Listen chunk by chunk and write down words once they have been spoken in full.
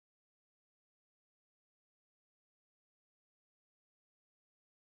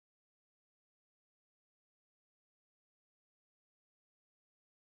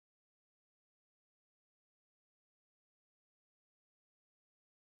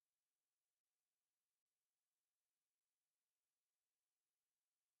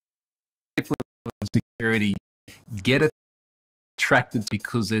security get attracted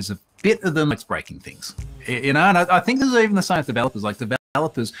because there's a bit of them that's breaking things. You know, and I think this is even the same with developers. Like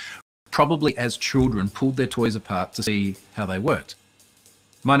developers probably as children pulled their toys apart to see how they worked.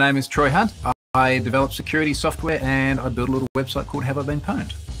 My name is Troy Hunt. I develop security software and I built a little website called Have I Been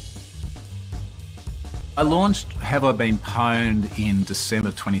Pwned? I launched Have I Been Pwned in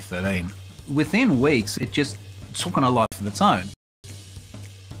December 2013. Within weeks, it just took on a life of its own.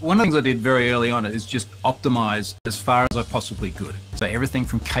 One of the things I did very early on is just optimize as far as I possibly could. So everything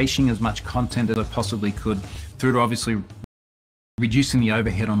from caching as much content as I possibly could through to obviously reducing the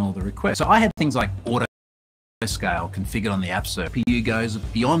overhead on all the requests. So I had things like auto scale configured on the app server. CPU goes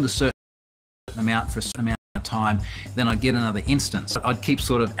beyond a certain amount for a certain amount of time, then I'd get another instance. I'd keep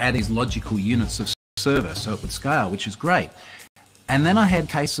sort of adding these logical units of service so it would scale, which is great. And then I had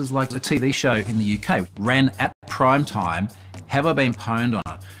cases like the TV show in the UK ran at prime time. Have I Been Pwned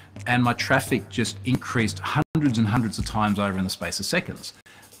on it? And my traffic just increased hundreds and hundreds of times over in the space of seconds.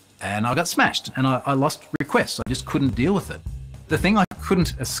 And I got smashed and I lost requests. I just couldn't deal with it. The thing I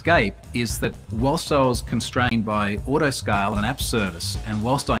couldn't escape is that whilst I was constrained by autoscale and app service, and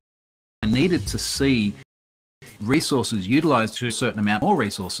whilst I needed to see resources utilized to a certain amount more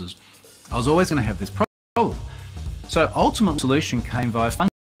resources, I was always going to have this problem. So ultimate solution came via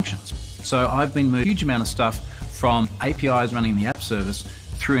functions. So I've been moving a huge amount of stuff from APIs running the app service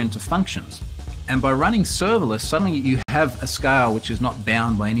through into functions. And by running serverless, suddenly you have a scale which is not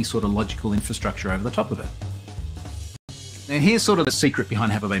bound by any sort of logical infrastructure over the top of it. Now here's sort of the secret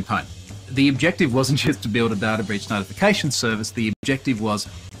behind Have I Been Pwned. The objective wasn't just to build a data breach notification service. The objective was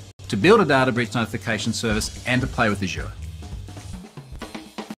to build a data breach notification service and to play with Azure.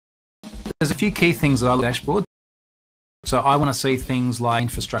 There's a few key things that I look at the dashboard. So I want to see things like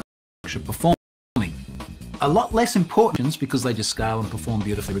infrastructure performing. A lot less important because they just scale and perform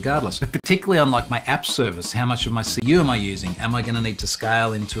beautifully regardless. But particularly on like my app service, how much of my CU am I using? Am I going to need to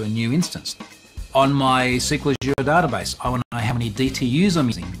scale into a new instance? On my SQL Azure database, I want to know how many DTUs I'm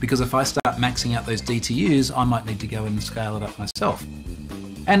using, because if I start maxing out those DTUs, I might need to go in and scale it up myself.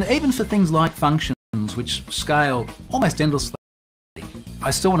 And even for things like functions, which scale almost endlessly,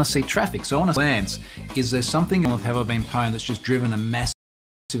 I still want to see traffic. So I want to glance, is there something with Have I Been Pwned that's just driven a massive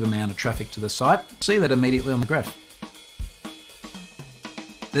amount of traffic to the site? See that immediately on the graph.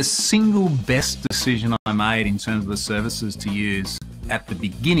 The single best decision I made in terms of the services to use at the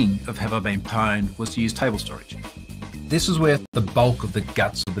beginning of Have I Been Pwned was to use table storage. This is where the bulk of the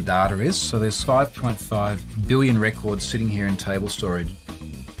guts of the data is. So there's 5.5 billion records sitting here in table storage.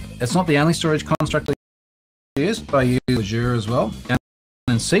 It's not the only storage construct I use. I use Azure as well. And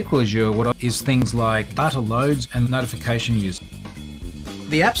in SQL Azure, is things like data loads and notification use.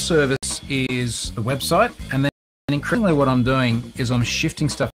 The app service is the website, and then increasingly what I'm doing is I'm shifting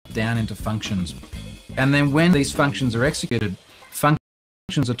stuff down into functions. And then when these functions are executed,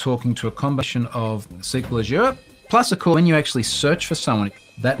 functions are talking to a combination of SQL Azure, plus of course when you actually search for someone,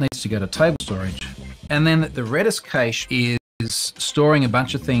 that needs to go to table storage. And then the Redis cache is storing a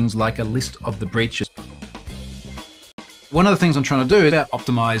bunch of things like a list of the breaches. One of the things I'm trying to do about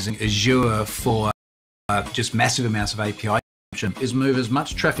optimizing Azure for just massive amounts of API is move as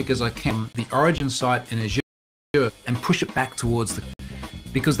much traffic as I can the origin site in Azure and push it back towards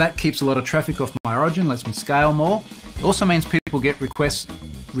because that keeps a lot of traffic off my origin, lets me scale more. It also means people get requests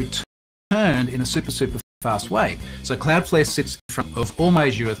returned in a super fast way. So Cloudflare sits in front of all my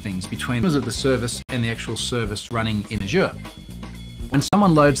Azure things between the service and the actual service running in Azure. When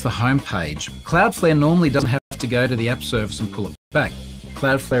someone loads the home page, Cloudflare normally doesn't have to go to the app service and pull it back.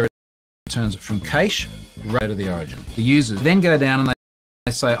 Cloudflare returns it from cache right to the origin. The users then go down and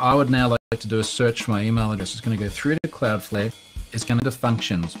they say, I would now like to do a search for my email address. It's going to go through to Cloudflare. It's going to do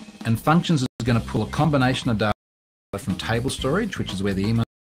functions. And functions is going to pull a combination of data from table storage, which is where the email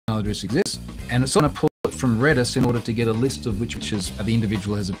address exists. And it's going to pull it from Redis in order to get a list of which the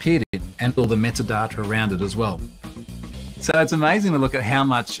individual has appeared in and all the metadata around it as well. So it's amazing to look at how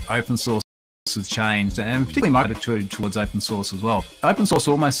much open source has changed, and particularly my attitude towards open source as well. Open source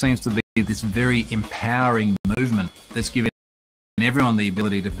almost seems to be this very empowering movement that's given everyone the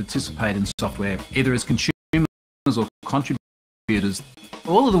ability to participate in software, either as consumers or contributors.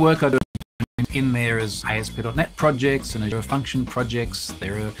 All of the work I do in there is ASP.NET projects and Azure Function projects.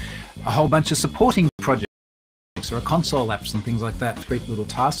 There are a whole bunch of supporting projects. There are console apps and things like that, discrete little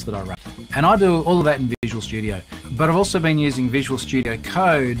tasks that I run. And I do all of that in Visual Studio. But I've also been using Visual Studio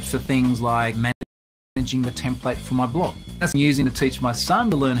Code for things like managing the template for my blog. That's using to teach my son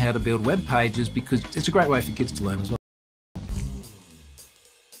to learn how to build web pages because it's a great way for kids to learn as well.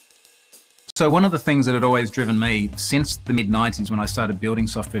 So one of the things that had always driven me since the mid-90s when I started building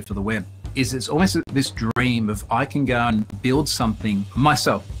software for the web is it's almost this dream of I can go and build something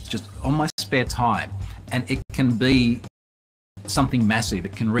myself, just on my spare time, and it can be something massive.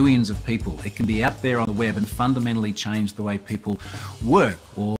 It can reach millions of people. It can be out there on the web and fundamentally change the way people work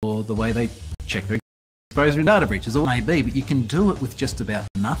or the way they check their exposure and data breaches, or it may be, but you can do it with just about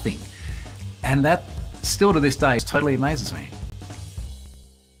nothing. And that still to this day totally amazes me.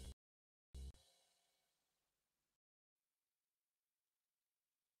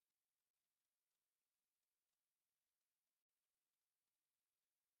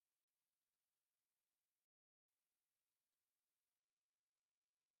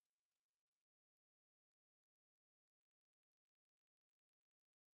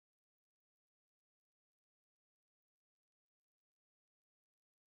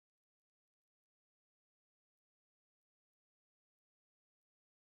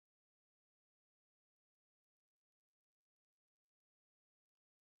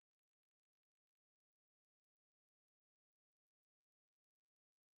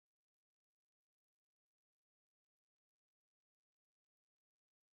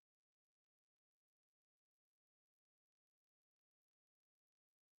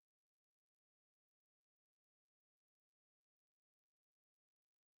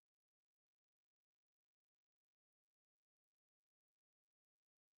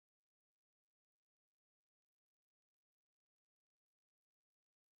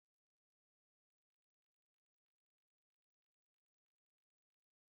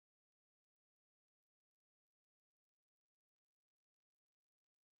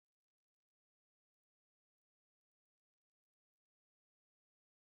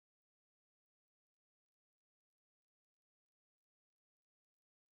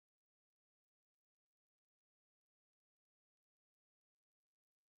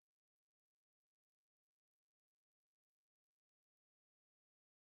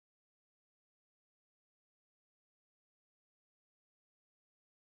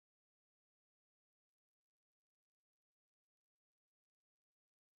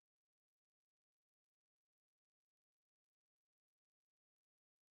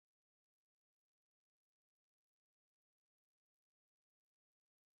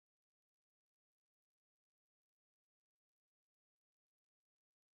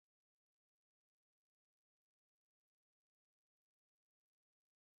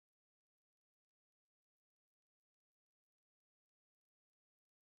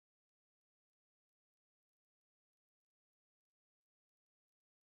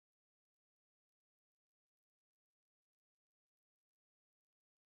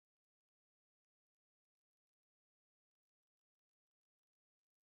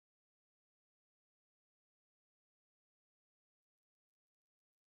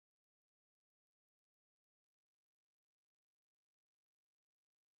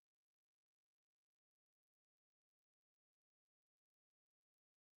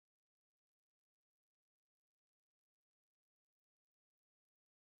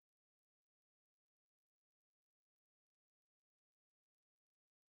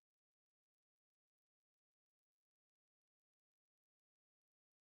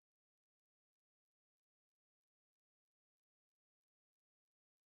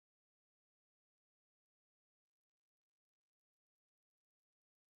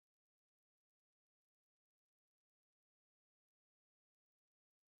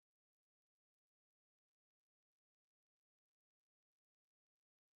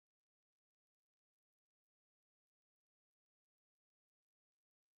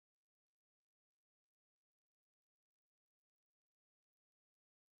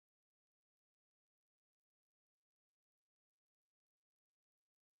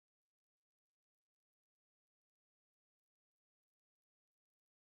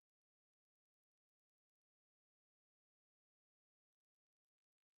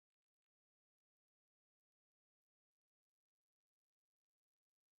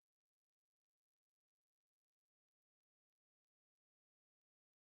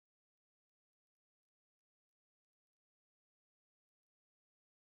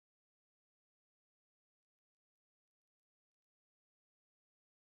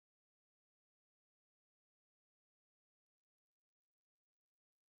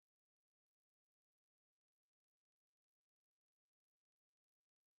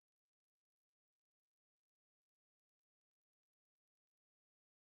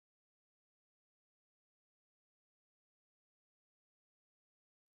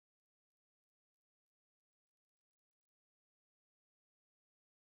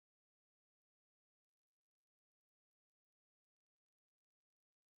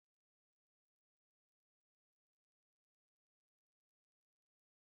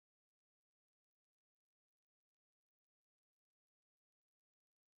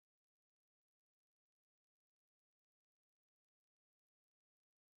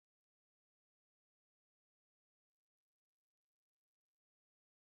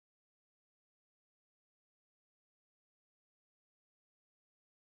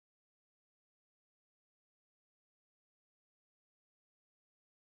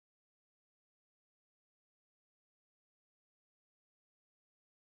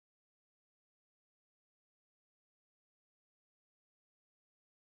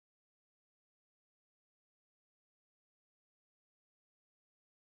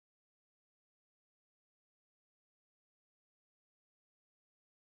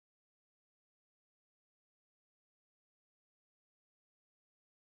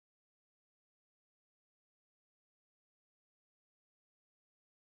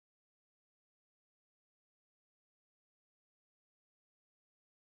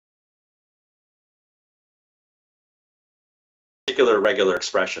 particular regular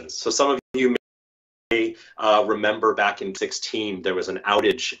expressions. So some of you may remember back in 2016, there was an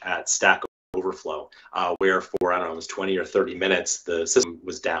outage at Stack Overflow, where for, I don't know, it was 20 or 30 minutes, the system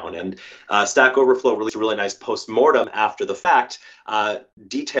was down. And Stack Overflow released a really nice post-mortem after the fact,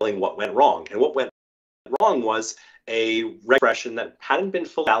 detailing what went wrong. And what went wrong was a expression that hadn't been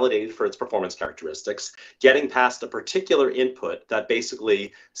fully validated for its performance characteristics, getting past a particular input that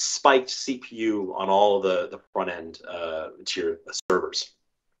basically spiked CPU on all of the front-end tier servers.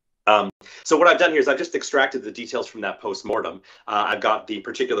 So what I've done here is I've just extracted the details from that post-mortem. I've got the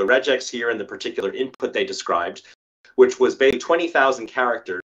particular regex here and the particular input they described, which was basically 20,000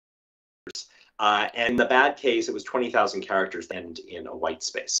 characters. And in the bad case, it was 20,000 characters and in a white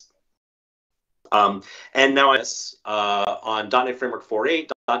space. And now on .NET Framework 4.8,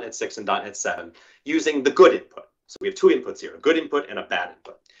 .NET 6, and .NET 7 using the good input. So we have two inputs here, a good input and a bad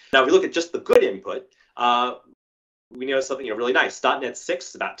input. Now, if we look at just the good input, we notice something really nice. .NET 6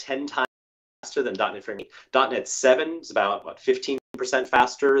 is about 10 times faster than .NET Framework 8. .NET 7 is about, what, 15%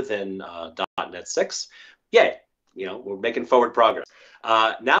 faster than .NET 6. Yay, we're making forward progress.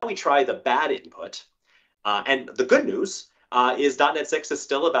 Now we try the bad input. And the good news is .NET 6 is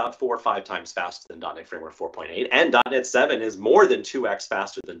still about 4 or 5 times faster than .NET Framework 4.8, and .NET 7 is more than 2x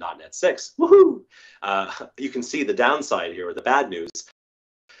faster than .NET 6. Woohoo! You can see the downside here, or the bad news.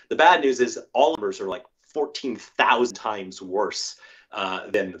 The bad news is all numbers are like 14,000 times worse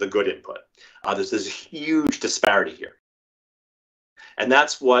than the good input. There's this huge disparity here. And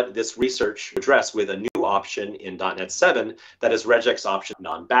that's what this research addressed with a new option in .NET 7 that is regex option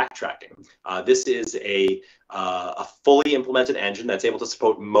non-backtracking. This is a fully implemented engine that's able to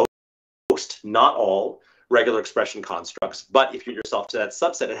support most, not all, regular expression constructs. But if you yourself to that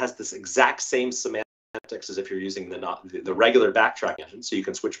subset, it has this exact same semantics as if you're using the regular backtracking engine, so you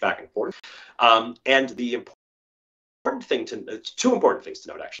can switch back and forth. And the important thing two important things to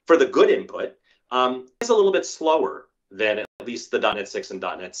note, actually. For the good input, it's a little bit slower than at least the .NET 6 and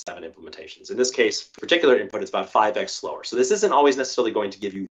 .NET 7 implementations. In this case, particular input is about 5x slower. So this isn't always necessarily going to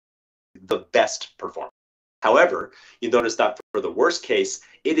give you the best performance. However, you notice that for the worst case,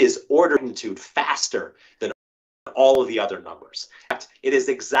 it is order of magnitude faster than all of the other numbers. In fact, it is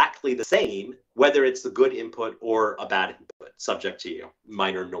exactly the same whether it's the good input or a bad input, subject to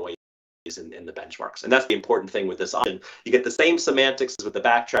minor noise in the benchmarks. And that's the important thing with this option. You get the same semantics as with the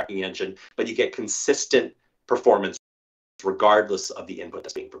backtracking engine, but you get consistent performance regardless of the input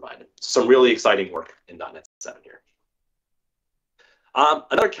that's being provided. Some really exciting work in .NET 7 here.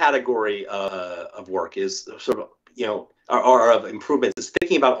 Another category of work is sort of, or of improvements is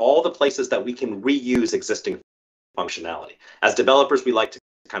thinking about all the places that we can reuse existing functionality. As developers, we like to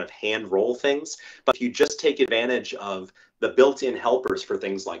kind of hand roll things, but if you just take advantage of the built-in helpers for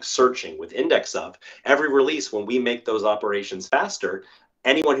things like searching with index of, every release, when we make those operations faster,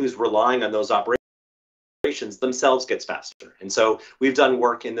 anyone who's relying on those operations themselves gets faster. And so we've done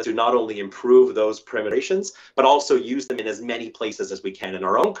work in this to not only improve those primitivations, but also use them in as many places as we can in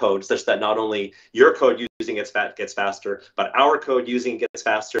our own code, such that not only your code using it gets faster, but our code using it gets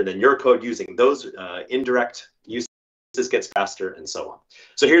faster, and then your code using those indirect uses gets faster, and so on.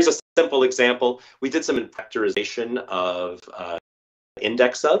 So here's a simple example. We did some vectorization of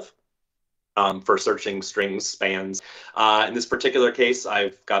index of for searching strings, spans. In this particular case,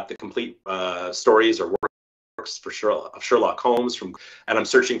 I've got the complete stories or works for Sherlock Holmes and I'm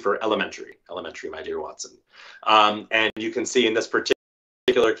searching for elementary, my dear Watson. And you can see in this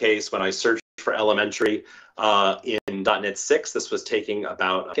particular case, when I searched for elementary in .NET 6, this was taking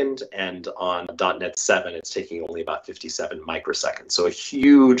about a second, and on .NET 7, it's taking only about 57 microseconds. So a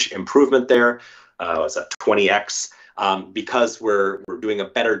huge improvement there. What's that, 20x? Because we're doing a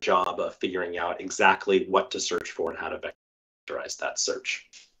better job of figuring out exactly what to search for and how to vectorize that search.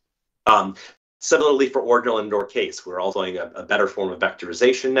 Similarly for ordinal and OR case, we're also doing a better form of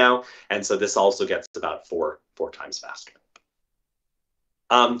vectorization now, and so this also gets about four times faster.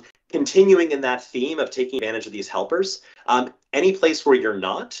 Continuing in that theme of taking advantage of these helpers, any place where you're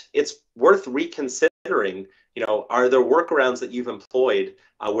not, it's worth reconsidering, are there workarounds that you've employed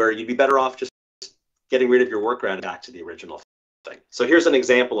where you'd be better off just getting rid of your workaround and back to the original thing. So here's an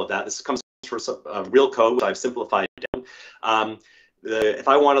example of that. This comes from some real code, which I've simplified down. If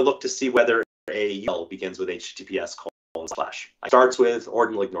I want to look to see whether a URL begins with HTTPS:/, it starts with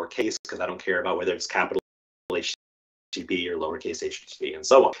ordinal ignore case because I don't care about whether it's capital HTTP or lowercase HTTP and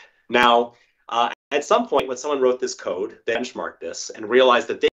so on. Now, at some point when someone wrote this code, they benchmarked this and realized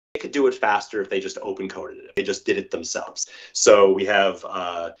that they could do it faster if they just open coded it, if they just did it themselves. So we have,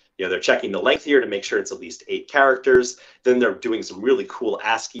 they're checking the length here to make sure it's at least 8 characters. Then they're doing some really cool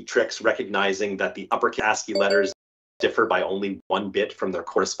ASCII tricks, recognizing that the uppercase ASCII letters differ by only 1 bit from their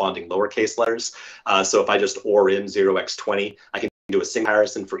corresponding lowercase letters. So if I just OR in 0x20, I can do a single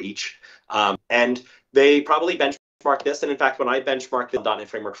comparison for each. And they probably benchmark this. And in fact, when I benchmark the .NET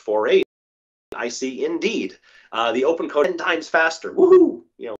Framework 4.8, I see indeed the open code 10 times faster. Woohoo!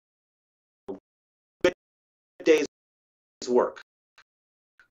 You know, good days work.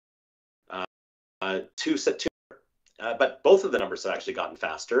 But both of the numbers have actually gotten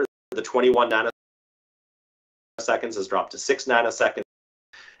faster. The 21 nanoseconds has dropped to 6 nanoseconds.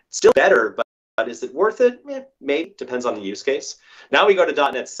 Still better, but is it worth it? Maybe, depends on the use case. Now we go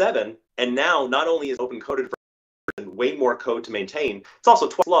to .NET 7, and now not only is open coded for way more code to maintain, it's also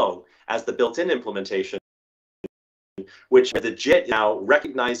twice slow as the built-in implementation, which the JIT now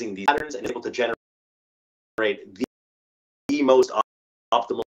recognizing these patterns and is able to generate the most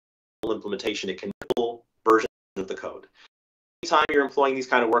optimal implementation it can version of the code. Anytime you're employing these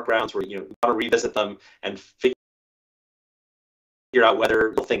kind of workarounds where you want to revisit them and figure out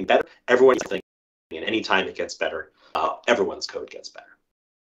whether the thing better, everyone's thing, and anytime it gets better, everyone's code gets better.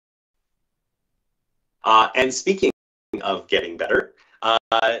 And speaking of getting better,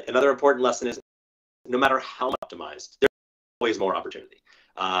 another important lesson is no matter how optimized, there's always more opportunity.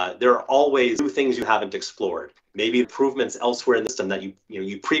 There are always new things you haven't explored. Maybe improvements elsewhere in the system that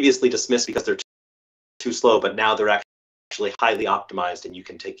you previously dismissed because they're too slow, but now they're actually highly optimized and you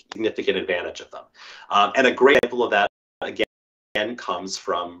can take significant advantage of them. And a great example of that, again, comes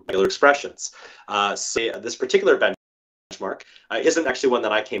from regular expressions. Say this particular benchmark isn't actually one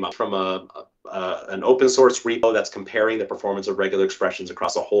that I came up from an open source repo that's comparing the performance of regular expressions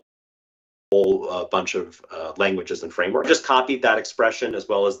across a whole bunch of languages and frameworks. I just copied that expression as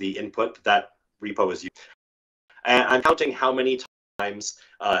well as the input that repo is using. And I'm counting how many times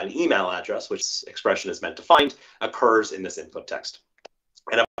an email address, which this expression is meant to find, occurs in this input text.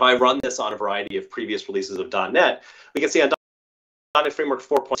 And if I run this on a variety of previous releases of .NET, we can see on .NET Framework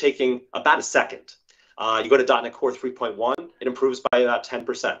 4 taking about a second. You go to .NET Core 3.1, it improves by about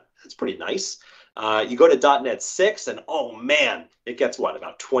 10%. That's pretty nice. You go to .NET 6, and oh man, it gets what,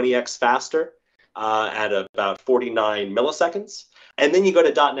 about 20x faster at about 49 milliseconds. And then you go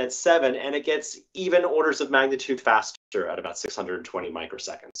to .NET 7, and it gets even orders of magnitude faster at about 620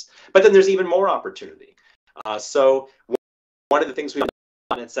 microseconds. But then there's even more opportunity. So one of the things we've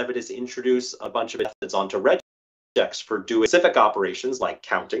done in .NET 7 is introduce a bunch of methods onto regex for doing specific operations like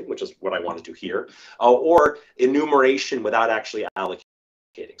counting, which is what I want to do here, or enumeration without actually allocating,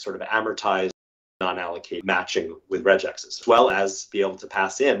 sort of amortized, non-allocated matching with regexes, as well as be able to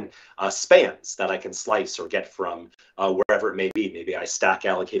pass in spans that I can slice or get from wherever it may be. Maybe I stack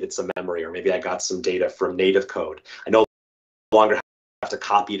allocated some memory, or maybe I got some data from native code. I no longer have to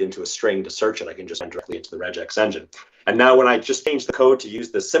copy it into a string to search it. I can just send directly into the regex engine. And now when I just change the code to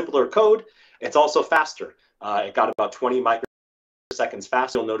use the simpler code, it's also faster. It got about 20 microseconds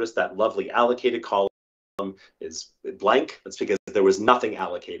faster. You'll notice that lovely allocated column is blank. That's because there was nothing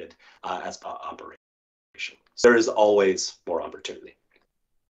allocated as operation. So there is always more opportunity.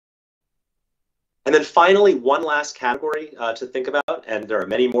 And then finally, one last category to think about, and there are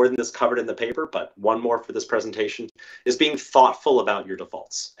many more than this covered in the paper, but one more for this presentation, is being thoughtful about your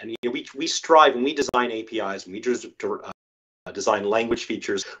defaults. And we strive, when we design APIs, when we design language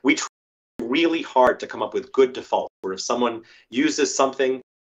features, we try really hard to come up with good defaults, where if someone uses something,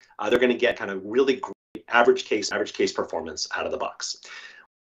 they're going to get kind of really great average case performance out of the box.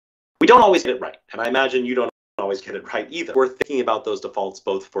 We don't always get it right, and I imagine you don't always get it right either. We're thinking about those defaults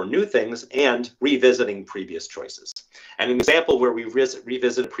both for new things and revisiting previous choices. And an example where we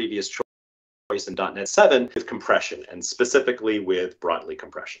revisit a previous choice in .NET 7 with compression, and specifically with Brotli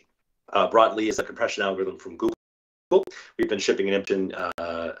compression. Brotli is a compression algorithm from Google. We've been shipping an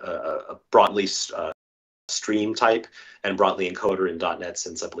a Brotli stream type and Brotli encoder in .NET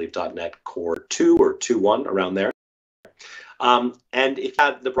since I believe .NET Core 2 or 2.1, around there. And if you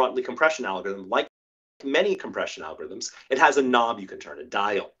have the Brotli compression algorithm, like many compression algorithms, it has a knob you can turn, a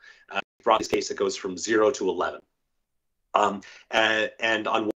dial. In Brotli's case, it goes from 0 to 11. And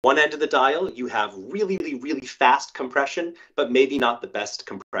on one end of the dial, you have really fast compression, but maybe not the best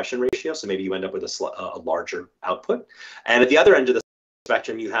compression ratio. So maybe you end up with a larger output. And at the other end of the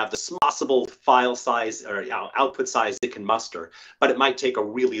spectrum, you have the possible file size or output size it can muster, but it might take a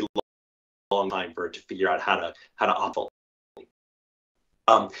really long time for it to figure out how to optimal.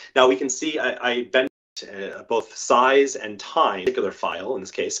 Now we can see I bent both size and time, particular file in this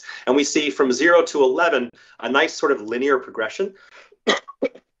case, and we see from 0 to 11 a nice sort of linear progression.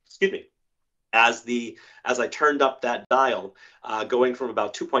 Excuse me. As I turned up that dial, going from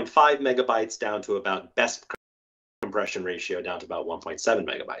about 2.5 megabytes down to about best compression ratio down to about 1.7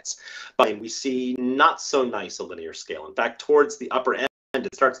 megabytes. But we see not so nice a linear scale. In fact, towards the upper end,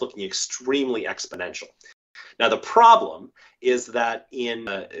 it starts looking extremely exponential. Now, the problem is that in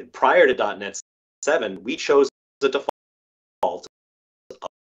prior to .NET 7, we chose the default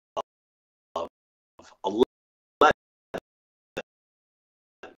of 11.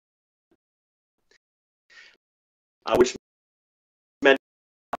 Which meant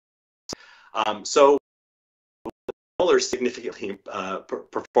so significantly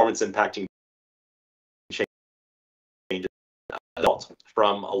performance impacting changes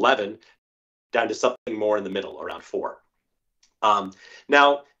from 11 down to something more in the middle, around 4.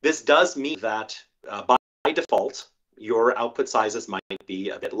 Now, this does mean that by default, your output sizes might be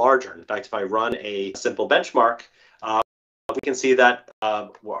a bit larger. In fact, if I run a simple benchmark, we can see that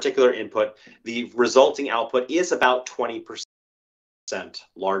particular input, the resulting output is about 20%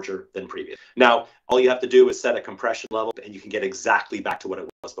 larger than previous. Now, all you have to do is set a compression level and you can get exactly back to what it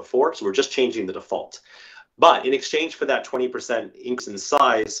was before. So we're just changing the default. But in exchange for that 20% increase in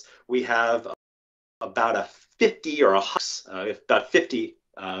size, we have about a 50 or about 50,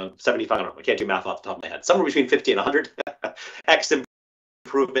 75, I don't know, I can't do math off the top of my head, somewhere between 50 and 100 X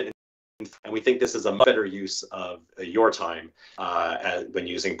improvement. And we think this is a much better use of your time when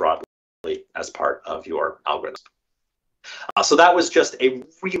using broadly as part of your algorithm. So that was just a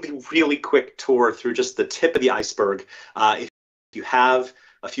really, really quick tour through just the tip of the iceberg. If you have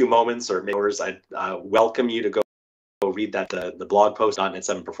a few moments or hours, I'd welcome you to go read that the blog post on .NET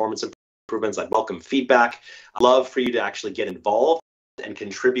 7 performance improvements. I'd welcome feedback. I'd love for you to actually get involved and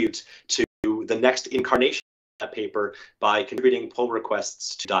contribute to the next incarnation of that paper by contributing pull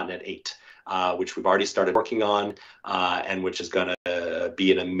requests to .NET 8, which we've already started working on, and which is going to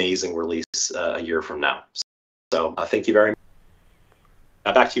be an amazing release a year from now. So thank you very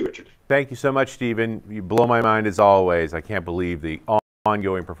much. Back to you, Richard. Thank you so much, Stephen. You blow my mind as always. I can't believe the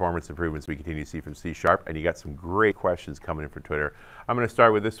ongoing performance improvements we continue to see from C#, and you got some great questions coming in for Twitter. I'm going to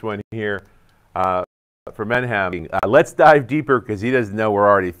start with this one here for Menham. Let's dive deeper because he doesn't know we're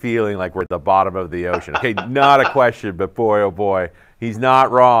already feeling like we're at the bottom of the ocean. Okay, not a question, but boy, oh boy, he's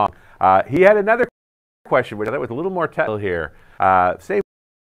not wrong. He had another question, which I thought was a little more technical here. Same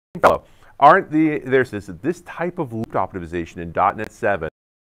fellow. There's this type of loop optimization in .NET 7,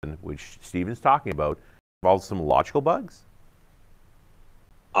 which Stephen's talking about, involves some logical bugs?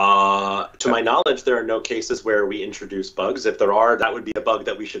 To my knowledge, there are no cases where we introduce bugs. If there are, that would be a bug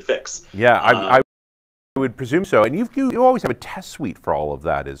that we should fix. Yeah, I would presume so. And you always have a test suite for all of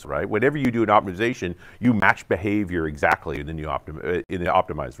that, right? Whenever you do an optimization, you match behavior exactly in the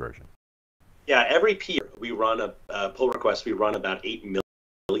optimized version. Yeah, every PR we run a pull request. We run about 8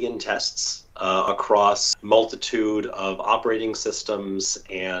 million tests across multitude of operating systems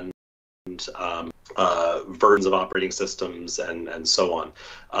and versions of operating systems and so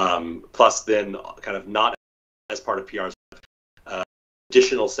on. Plus, then, kind of not as part of PRs,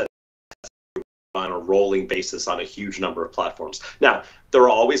 additional set on a rolling basis on a huge number of platforms. Now, there are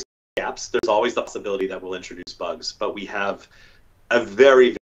always gaps. There's always the possibility that we'll introduce bugs, but we have a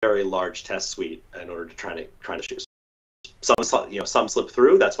very, very large test suite in order to try to choose. Some slip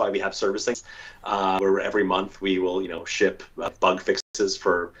through. That's why we have servicing, where every month we will ship bug fixes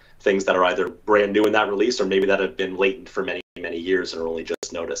for things that are either brand new in that release or maybe that have been latent for many, many years and are only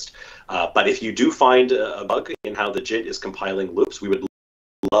just noticed. But if you do find a bug in how the JIT is compiling loops, we would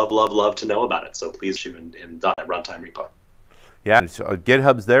love to know about it. So please shoot in .NET Runtime repo. Yeah, so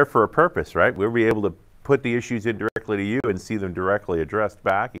GitHub's there for a purpose, right? We'll be able to put the issues in directly to you and see them directly addressed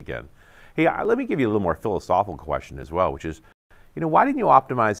back again. Hey, let me give you a little more philosophical question as well, which is, why didn't you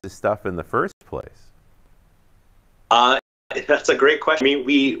optimize this stuff in the first place? That's a great question. I mean,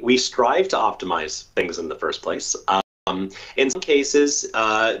 we strive to optimize things in the first place. In some cases,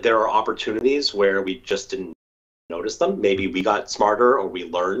 there are opportunities where we just didn't notice them. Maybe we got smarter or we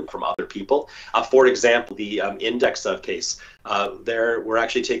learned from other people. For example, the index of case, we're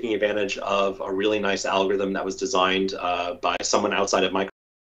actually taking advantage of a really nice algorithm that was designed by someone outside of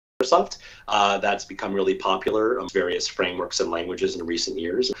Microsoft that's become really popular on various frameworks and languages in recent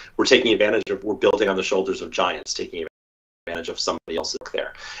years. We're building on the shoulders of giants, taking advantage of somebody else's work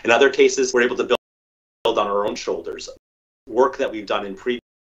there. In other cases, we're able to build on our own shoulders. Work that we've done in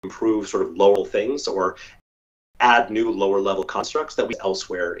improve sort of lower things or add new lower level constructs that we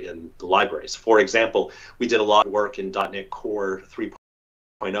elsewhere in the libraries. For example, we did a lot of work in .NET Core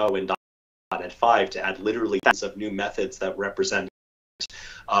 3.0 and .NET 5 to add literally tons of new methods that represent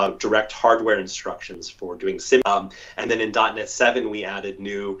direct hardware instructions for doing sim. And then in .NET 7, we added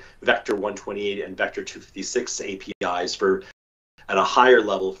new Vector 128 and Vector 256 APIs for at a higher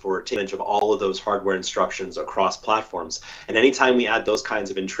level for taking advantage of all of those hardware instructions across platforms. And anytime we add those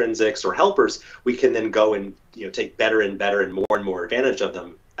kinds of intrinsics or helpers, we can then go and take better and better and more advantage of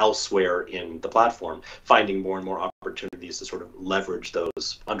them elsewhere in the platform, finding more and more opportunities to sort of leverage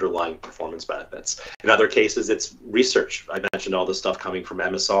those underlying performance benefits. In other cases, it's research. I mentioned all this stuff coming from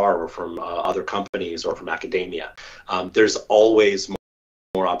MSR or from other companies or from academia. There's always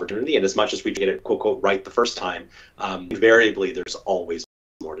more opportunity, and as much as we get it quote unquote right the first time, invariably there's always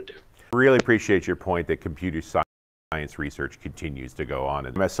more to do. Really appreciate your point that computer science research continues to go on,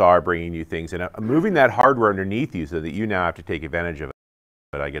 and MSR bringing you things and moving that hardware underneath you so that you now have to take advantage of it.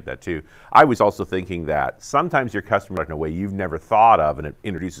 But I get that too. I was also thinking that sometimes your customer in a way you've never thought of, and it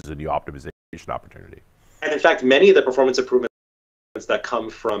introduces a new optimization opportunity. And in fact, many of the performance improvements that come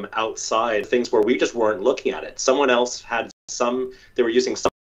from outside, things where we just weren't looking at it. Someone else had they were using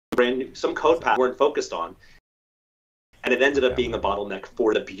some code path weren't focused on, and it ended up being a bottleneck.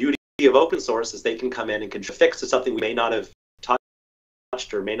 For the beauty of open source is they can come in and can fix something we may not have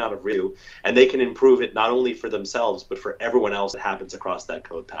touched or may not have reviewed, and they can improve it not only for themselves but for everyone else that happens across that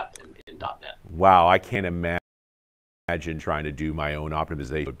code path in .NET. Wow, I can't imagine trying to do my own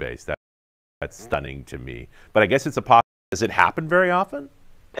optimization base. That's stunning to me. But I guess it's a possibility. Does it happen very often?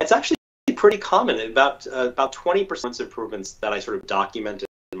 It's actually pretty common. About 20% of improvements that I sort of documented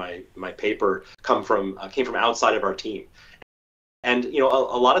in my paper came from outside of our team. And a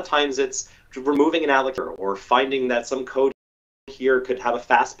lot of times it's removing an allocator or finding that some code here could have a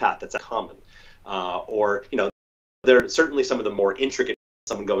fast path that's common, or there are certainly some of the more intricate.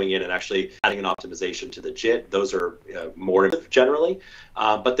 Someone going in and actually adding an optimization to the JIT. Those are more generally,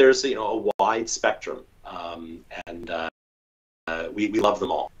 but there's a wide spectrum, and we love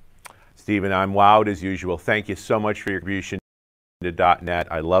them all. Stephen, I'm wowed as usual. Thank you so much for your contribution to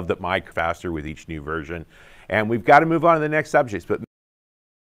 .NET. I love that Mike faster with each new version. And we've got to move on to the next subjects, but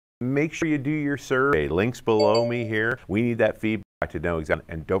make sure you do your survey. Links below me here. We need that feedback to know exactly.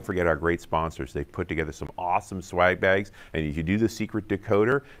 And don't forget our great sponsors. They've put together some awesome swag bags. And if you do the secret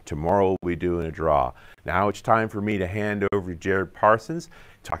decoder, tomorrow we'll be doing a draw. Now it's time for me to hand over to Jared Parsons,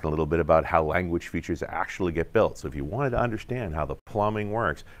 talking a little bit about how language features actually get built. So if you wanted to understand how the plumbing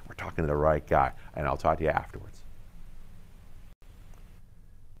works, we're talking to the right guy. And I'll talk to you afterwards.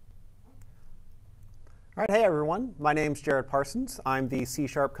 All right, hey everyone. My name's Jared Parsons. I'm the C#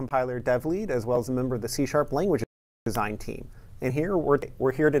 compiler dev lead, as well as a member of the C# language design team. And here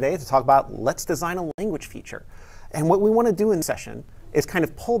we're here today to talk about let's design a language feature. And what we want to do in this session is kind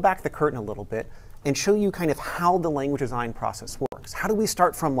of pull back the curtain a little bit and show you kind of how the language design process works. How do we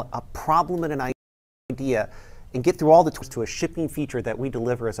start from a problem and an idea and get through all the tools to a shipping feature that we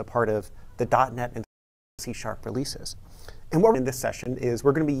deliver as a part of the .NET and C# releases. And what we're in this session is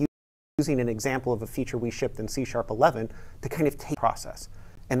we're going to be using an example of a feature we shipped in C# 11 to kind of take the process,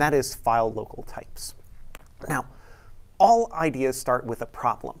 and that is file local types. Now, all ideas start with a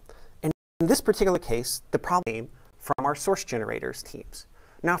problem. And in this particular case, the problem came from our source generators teams.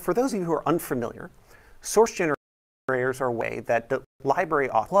 Now, for those of you who are unfamiliar, source generators are a way that the library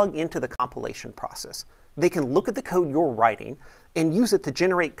authors plug into the compilation process. They can look at the code you're writing and use it to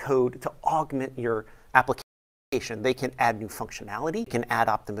generate code to augment your application. They can add new functionality, can add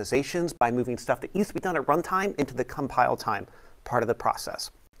optimizations by moving stuff that used to be done at runtime into the compile time part of the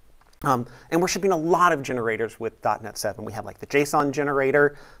process. And we're shipping a lot of generators with .NET 7. We have like the JSON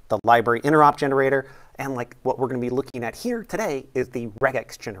generator, the library interop generator, and like what we're going to be looking at here today is the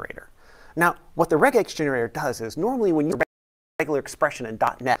regex generator. Now, what the regex generator does is normally when you use a regular expression in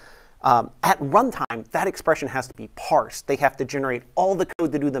 .NET, at runtime, that expression has to be parsed. They have to generate all the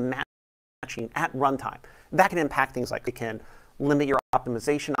code to do the matching at runtime. That can impact things like it can limit your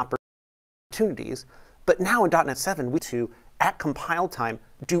optimization opportunities. But now in .NET 7, we to, at compile time,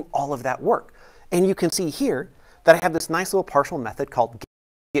 do all of that work. And you can see here that I have this nice little partial method called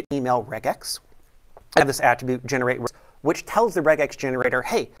getEmailRegex. I have this attribute generate, which tells the regex generator,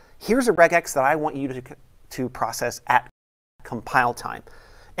 hey, here's a regex that I want you to process at compile time.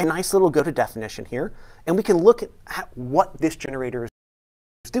 A nice little go-to definition here. And we can look at what this generator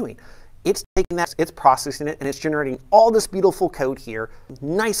is doing. It's taking that, it's processing it, and it's generating all this beautiful code here,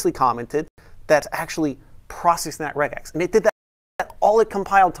 nicely commented, that's actually processing that regex. And it did that all at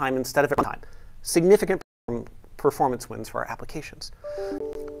compile time instead of at runtime. Significant performance wins for our applications.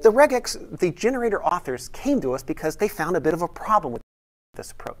 The regex, the generator authors came to us because they found a bit of a problem with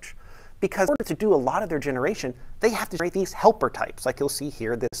this approach. Because in order to do a lot of their generation, they have to generate these helper types, like you'll see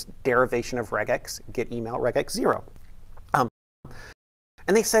here, this derivation of regex, getEmailRegex 0.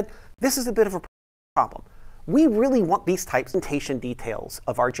 And they said, this is a bit of a problem. We really want these types of presentation details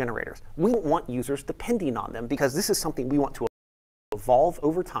of our generators. We don't want users depending on them because this is something we want to evolve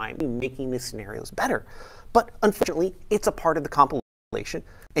over time, making these scenarios better. But unfortunately, it's a part of the compilation,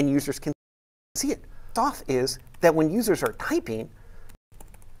 and users can see it. Off is that when users are typing,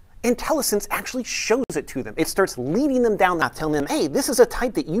 IntelliSense actually shows it to them. It starts leading them down that, telling them, hey, this is a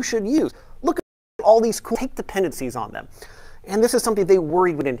type that you should use. Look at all these cool, take dependencies on them. And this is something they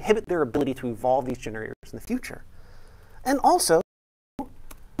worried would inhibit their ability to evolve these generators in the future. And also,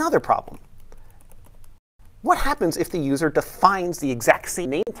 another problem. What happens if the user defines the exact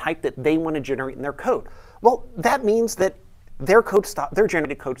same name type that they want to generate in their code? Well, that means that their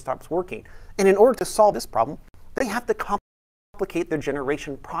generated code stops working. And in order to solve this problem, they have to complicate their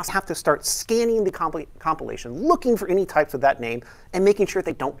generation process, have to start scanning the compilation, looking for any types of that name, and making sure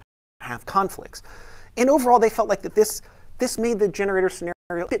they don't have conflicts. And overall, they felt like that this made the generator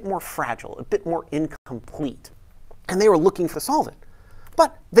scenario a bit more fragile, a bit more incomplete. And they were looking to solve it.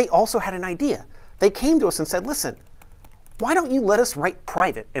 But they also had an idea. They came to us and said, listen, why don't you let us write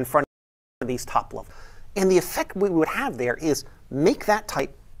private in front of these top levels? And the effect we would have there is make that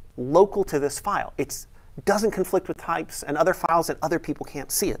type local to this file. It doesn't conflict with types and other files, and other people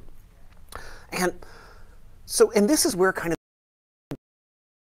can't see it. And this is where kind of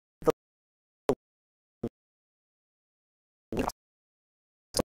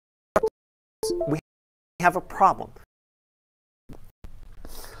we have a problem.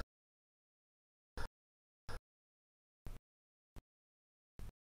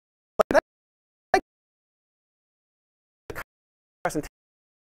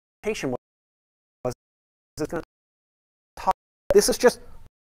 Presentation was going to talk. This is just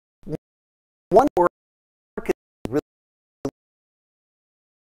one word could really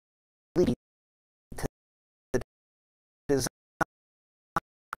lead to the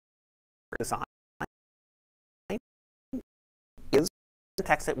design is the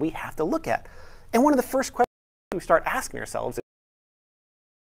text that we have to look at. And one of the first questions we start asking ourselves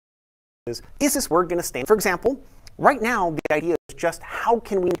is this word going to stand? For example, right now, the idea is just how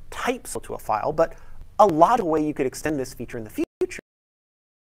can we type to a file, but a lot of way you could extend this feature in the future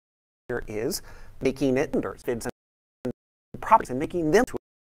is making it vids and properties and making them to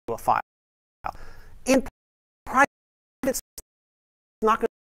a file. In private, it's not going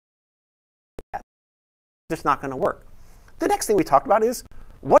to just not going to work. The next thing we talked about is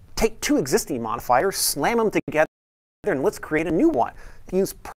take two existing modifiers, slam them together, and let's create a new one.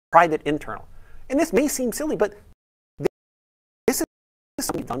 Use private internal. And this may seem silly, but this is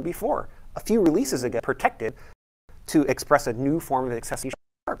something we've done before. A few releases ago, protected to express a new form of accessibility,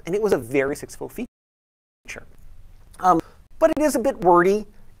 and it was a very successful feature. But it is a bit wordy.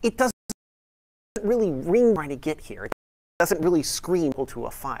 It doesn't really ring trying to get here. It doesn't really scream to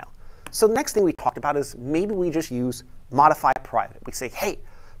a file. So the next thing we talked about is maybe we just use modify private. We say, hey,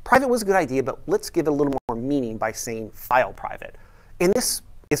 private was a good idea, but let's give it a little more meaning by saying file private. And this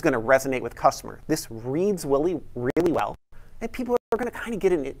is going to resonate with customer. This reads really well, and people are going to kind of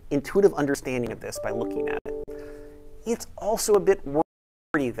get an intuitive understanding of this by looking at it. It's also a bit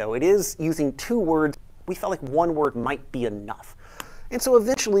wordy, though. It is using two words. We felt like one word might be enough. And so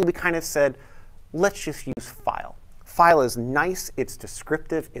eventually we kind of said, let's just use file. File is nice, it's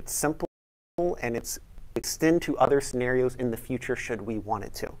descriptive, it's simple, and it's extend to other scenarios in the future should we want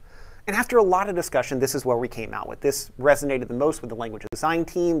it to. And after a lot of discussion, this is where we came out with. This resonated the most with the language design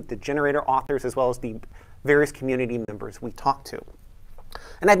team, the generator authors, as well as the various community members we talked to.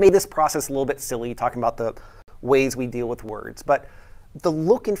 And I've made this process a little bit silly, talking about the ways we deal with words. But the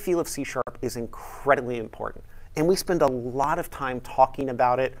look and feel of C# is incredibly important. And we spend a lot of time talking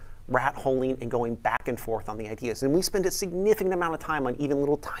about it, rat-holing, and going back and forth on the ideas. And we spend a significant amount of time on even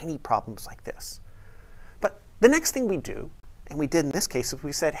little tiny problems like this. But the next thing we do, and we did in this case, is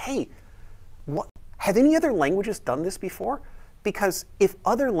we said, hey, have any other languages done this before? Because if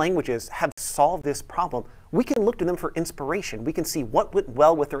other languages have solved this problem, we can look to them for inspiration. We can see what went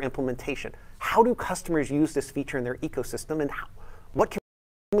well with their implementation. How do customers use this feature in their ecosystem, and what can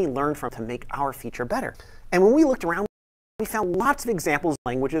we learn from to make our feature better? And when we looked around, we found lots of examples of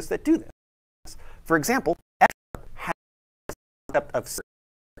languages that do this. For example, F# has a concept of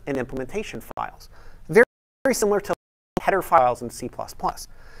and implementation files. Very similar to header files in C++.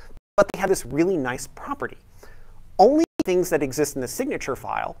 But they have this really nice property. Only things that exist in the signature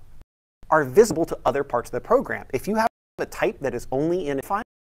file are visible to other parts of the program. If you have a type that is only in a file,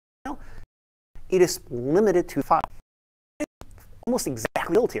 it is limited to file. It's almost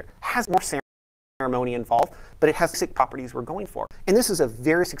exactly built here. It has more ceremony involved, but it has basic properties we're going for. And this is a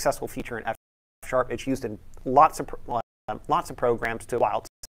very successful feature in F#. It's used in lots of programs to wild.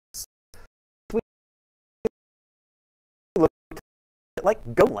 We look at like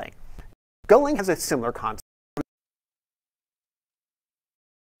Golang. Golang has a similar concept.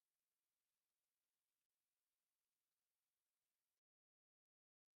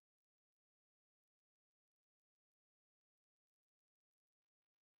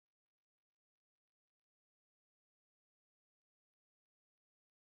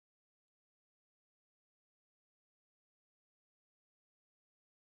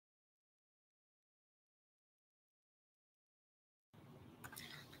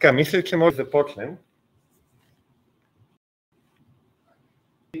 Така, мисля, че може да започнем.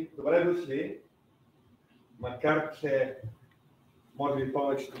 Добре дошли, макар че може би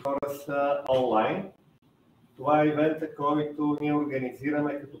повечето хора са онлайн. Това е ивента, който ние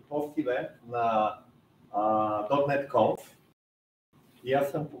организираме като пост-ивент на .NET Conf. И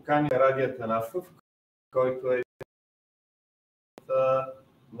аз съм поканил Ради Атанассов, който е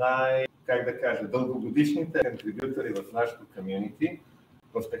дългогодишните контрибютори в нашото комюнити,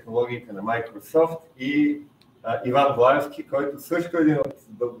 в технологиите на Microsoft, и Иван Влаевски, който също е един от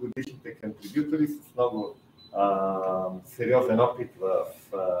дългогодишните контрибютори с много сериозен опит в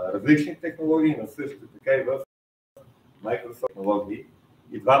различни технологии, но също така и в Microsoft технологии.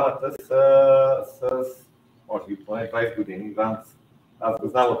 И двамата са с, може би, поне 20 години. Иван, аз го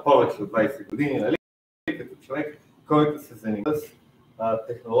знам от повече от 20 години, нали? Като човек, който се занимава с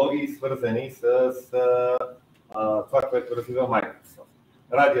технологии, свързани с това, което развива Microsoft.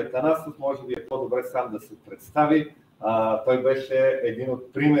 Ради Атанассов може би е по-добре сам да се представи. Той беше един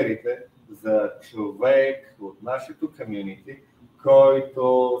от примерите за човек от нашето комюнити,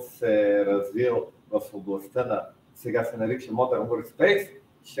 който се е развил в областта на, сега се нарича Modern Workspace,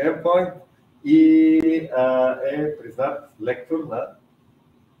 SharePoint, и е признат лектор на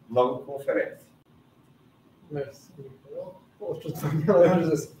много конференции. Мерси, Михаил. Още това няма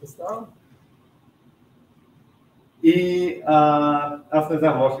да се представям. И аз не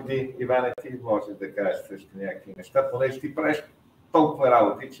знам, може би, Иване, ти може да кажеш също някакви неща, понеже ти правиш толкова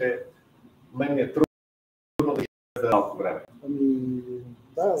работи, че мен ми е трудно да за малко време.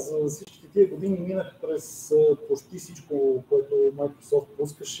 Да, за всички тия години минах през почти всичко, което Microsoft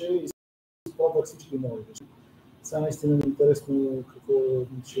пускаше, и изпробвах всички нови неща. Сега наистина ми е интересно какво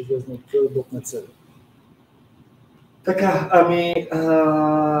ще излезе от .NET 7. Така,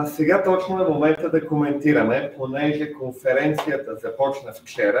 сега точно е момента да коментираме, понеже конференцията започна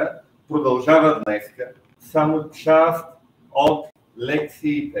вчера, продължава днеска, само част от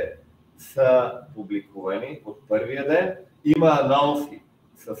лекциите са публикувани от първия ден. Има анонси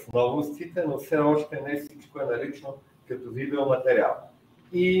с новостите, но все още не всичко е налично като видеоматериал.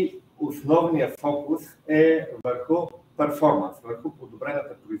 И основният фокус е върху перформанс, върху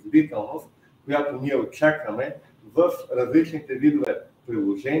подобрената производителност, която ние очакваме в различните видове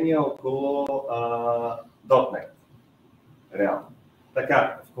приложения около .NET. Реално.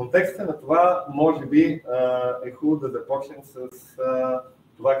 Така, в контекста на това, може би е хубаво да започнем с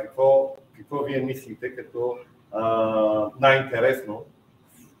това какво вие мислите като най-интересно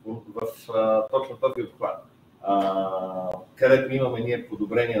в точно този доклад. Където имаме ние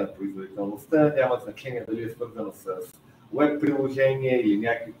подобрение на производителността, няма значение дали е свързано с веб приложения или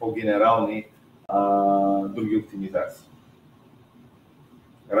някакви по-генерални други оптимизации.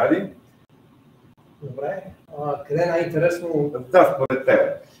 Ради? Добре. Къде е най-интересно? Да, според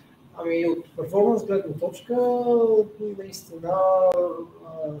тебе. От перформанс гледна точка, наистина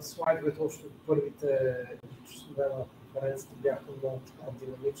слайдовете още от първите часове на конференцията бяха много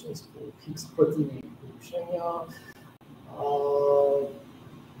динамични, с хикс пъти повишения.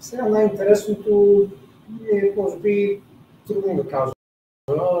 Сега най-интересното е, може би, трудно да кажа.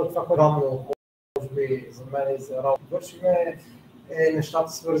 Това, което може би за мен и за работа вършиме, е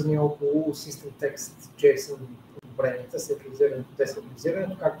нещата свързани около System Text, JSON подобренията, сериализирането,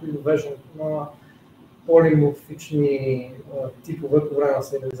 десериализирането, както и довеждането на полиморфични типове по време на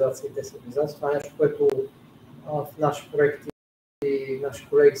сериализация и десериализация. Това е нещо, което в наши проекти и наши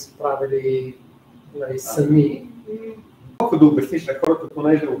колеги са правили сами. Колко да обясниш на хората,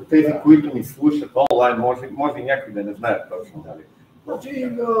 понеже от тези, които ни слушат онлайн, може и някой да не знаят точно, дали?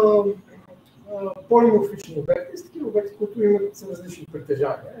 Значи, полиморфични обекти са такива обекти, които имат различни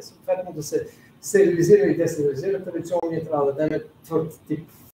притежания. Съответно да се сериализира и десериализира, традиционно ние трябва да дадем твърд тип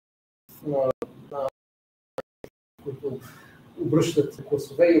на които обръщат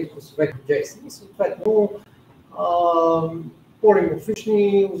класове и от класове към JSON. И съответно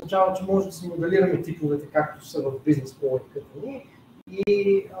полиморфични означава, че може да си моделираме типовете, както са в бизнес логиката ни,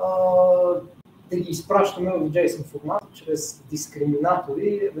 и да ги изпращаме в JSON формат чрез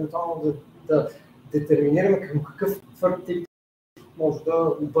дискриминатори, евентуално да детерминираме към какъв твърд тип може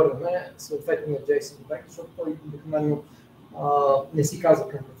да обърнем съответния JSON обект, защото той обикновено не си казва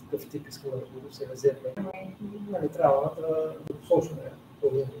към какъв тип искаме да го сериализираме и трябва да посочваме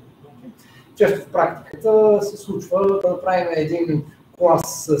този. Често в практиката се случва да направим един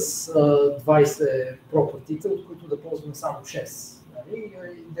клас с 20 пропъртита, от които да ползваме само 6. И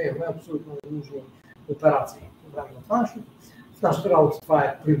да имаме абсолютно ненужни операции по време на това нещо. В нашата работа това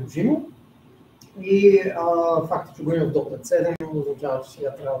е приложимо и факта, че го има в .NET 7 означава, че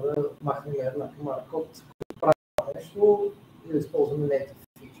сега трябва да махнем една камара код, да правим нещо и да използваме native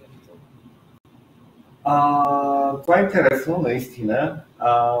feature. Това е интересно, наистина.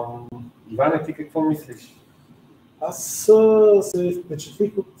 Иване, ти какво мислиш? Аз се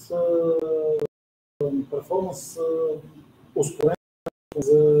впечатлих от перформанс ускорен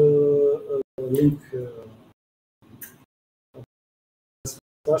за линк.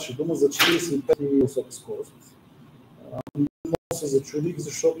 Ставаше дума за 45 висока скорост. Много се зачудих,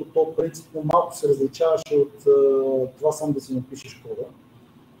 защото то принципно малко се различаваше от това сам да си напишеш кода.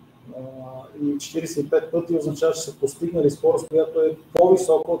 И 45 пъти означава, че са постигнали скорост, която е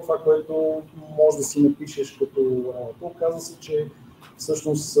по-висока от това, което може да си напишеш като работа. Оказва се, че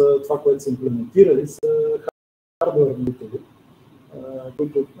всъщност това, което са имплементирали, са хардуер монитори,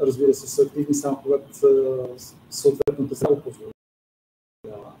 които, разбира се, са активни само когато съответната среда позволява.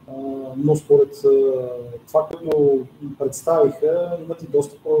 Но според това, което представиха, имат и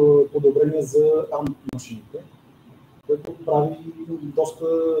доста подобрения за ARM машините, което прави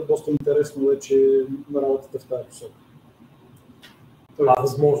доста интересно вече на работата в тази посока. Това е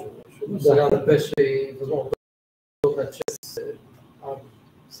възможно. Сега не беше и възможно да се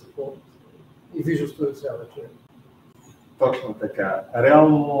support и Visual Studio сега вече. Точно така.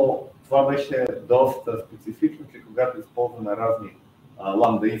 Реално това беше доста специфично, че когато използваме разни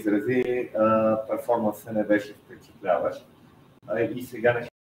ламда изрази, перформансът не беше впечатляващ. И сега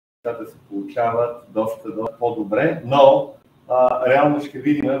нещата се получават доста по-добре, но реално ще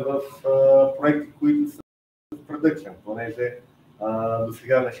видим в проекти, които са в продъкшен, понеже до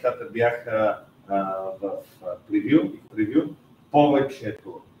сега нещата бяха в превю.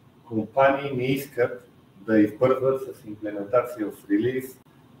 Повечето компании не искат да избързват с имплементация в релиз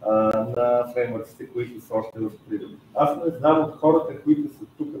на фреймворките, които са още в превю. Аз не знам от хората, които са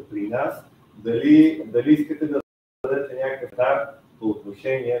тук при нас, дали искате да дадете някакъв дар по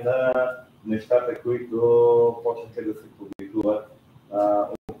отношение на нещата, които почнаха да се публикуват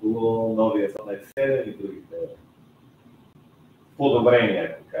около новия NET 7 и другите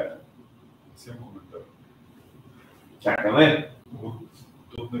подобрения, ако кажем. Всем коментар. Чакаме.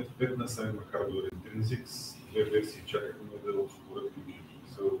 От NET 5 на сайт на Hardware Intrinsics, две версии чакахме да ускорят и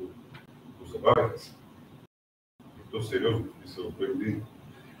се позабавиха се. И то сериозно, смисъл, преди.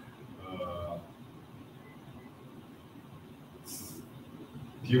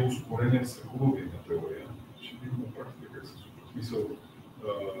 Тия ускорения са хубави на теория. Ще видим на практика как се случва. В смисъл,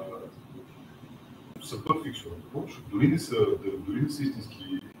 са пътфиксовани. Дори не са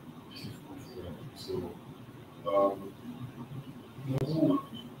истински конфигурирани. Много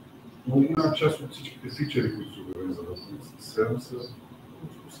голяма част от всичките фичери, които са обявени за NET 7, са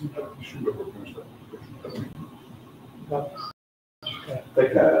синтактични шуга върху нещата.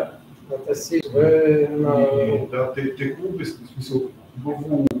 Така. Да, те хубаво обясни, в смисъл,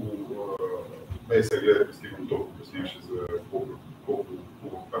 хубаво ме се гледа, да стигам толкова обясняваше за колко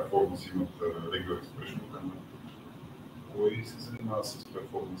перформанс имат Regular Expression. Кой се занимава с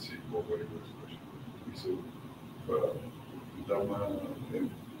перформанс и колко Regular Expression? В смисъл, дава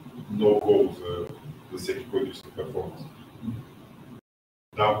много гол за всеки, който иска перформанс.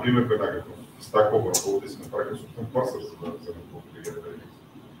 Давам пример веднага. В Stack Overflow да си направим собствен парсър, за да конфигурира Remix.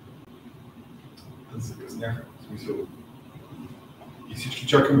 Да се закъсняха, в смисъл. И всички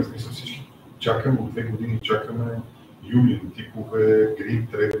чакаме, от 2 години чакаме юнион типове, грин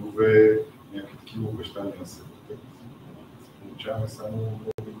трейдове, някакви такива обещания на се. Получаваме само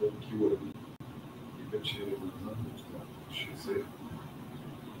много килове. И вече, не знам, 60.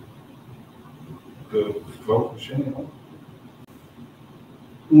 В това отношение,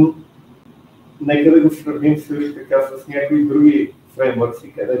 нека да го сравним също така с някои други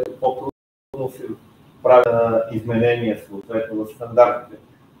фреймворци, където по-трудно се правят изменения съответно в стандартите.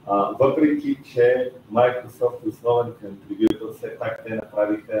 Въпреки че Microsoft е основен контрибютор, все пак те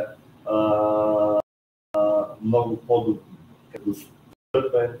направиха много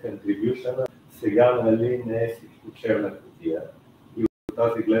по-достъпен контрибюшън. Сега нали не е всичко черна кутия. И от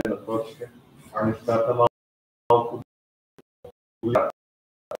тази гледна точка нещата малко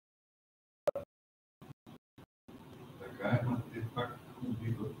така е, но те пак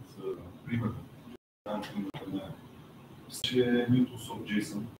убиват примерно. Че Microsoft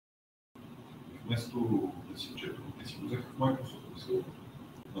JSON вместо да си четат, те си го взеха в Microsoft,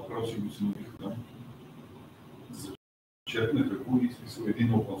 направо си го синовиха там. Зачетнаха го и смисъл един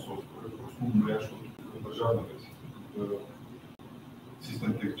open source, просто умря, защото е държавна версия.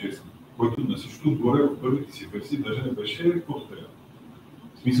 System Text JSON, който на всичко отгоре в първите си версии даже не беше по-старен.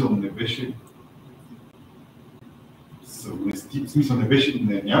 В смисъл не беше съвместим, в смисъл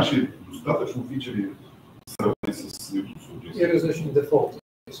нямаше достатъчно фичери сравнени с Microsoft JSON. И различни дефолти.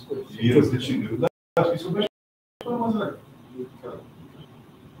 И различни дефолти. Да, в смисъл беше това мазак.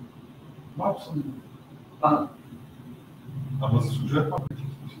 Малко съм Ама заслужава маркетинг.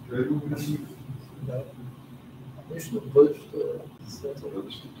 Трябва да го обясним. Да. Нещо бъдещето е светло.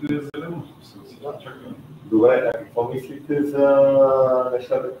 Бъдещето е зелено. Чакаме. Добре, а какво мислите за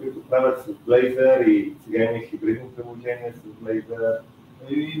нещата, които правят с Blazor и сега има хибридно приложение с Blazor?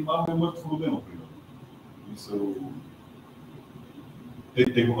 Малко е мъртво родено, примерно. Мисъл,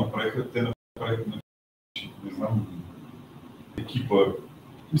 те го направиха, не знам, екипа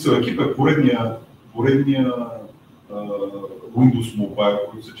е поредния Windows Mobile,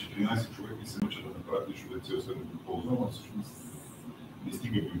 които са 14 човека и се мъчат да направят нещо, да цел след да ползвам, а всъщност не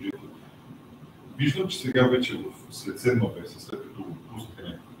стига бюджета. Виждам, че сега вече след седма версия, след като го пуснаха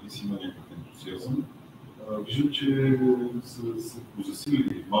някакъв и си има някакъв ентусиазъм, виждам, че са го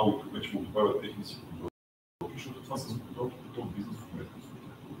засилили малко и вече му добавят техници контрол, защото това с контролки по този бизнес в момента.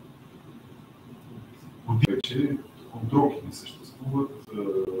 Вече контролки не съществуват,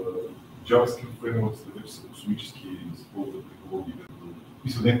 JavaScript фреймворците вече са космически, използват технологии,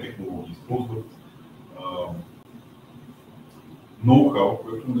 не технологии, използват ноу-хау,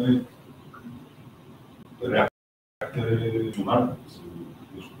 което не е рационално,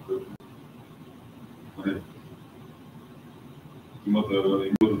 нещо, което има да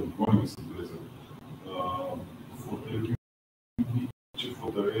догоним с Blazor. Че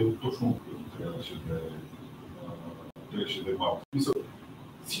Flutter е точно което трябваше да е малко.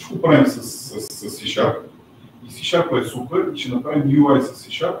 Всичко правим с C-Sharp и C-Sharp е супер, ще направим UI с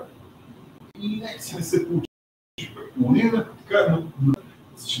C-Sharp и някакси не се получи. Но ние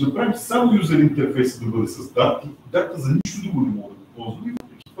ще направим само юзер интерфейса да бъде с дата. Дата за нищо друго не мога да го ползвам и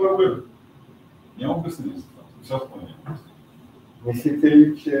въпреки това е веб. Няма обяснение за това. Сега няма. Мислите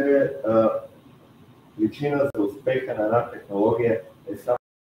ли, че причина за успеха на една технология е само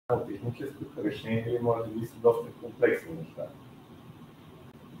техническото решение или може би са доста комплексни неща?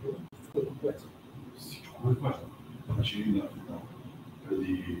 Всичко е важно. Значи,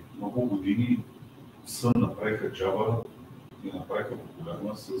 преди много години Sun направиха Java и направиха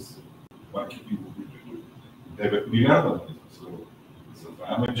популярна с маркетинг, които 9 милиарда.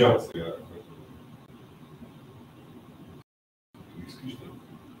 Затваряме Java сега.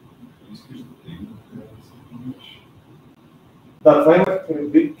 Искаш да те има, да се помниш. Да, това имах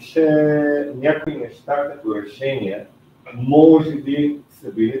предвид, че някои неща като решения може би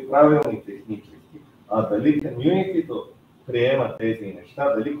са били правилни технически, а дали комюнитито приема тези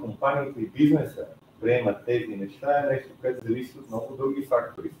неща, дали компаниите и бизнеса приемат тези неща е нещо, което зависи от много други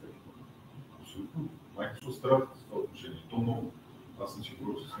фактори. Абсолютно. Microsoft страдат с това отношение. То много. Аз съм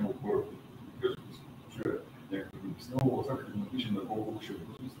сигурен с много хора, които кажат, някакъв би обяснявал, сега като напише на колко ще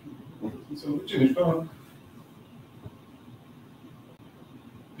бъде. Че неща,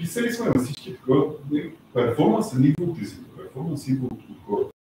 писали сме на всички такова, перформанс не идва от езика, перформанс идва от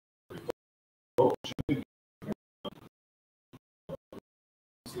хората.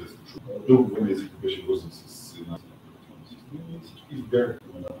 Дълго време език беше вързан с една система и всички избягаха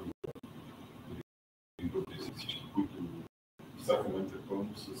към една друга. Всички, които в момента е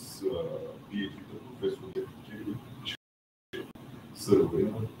пълно с PhD-та, професори, които сървъри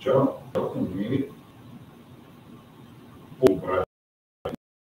на Java, не е по-добра.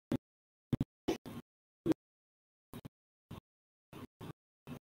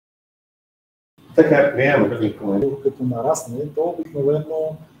 Така, приемаме като нарасне, то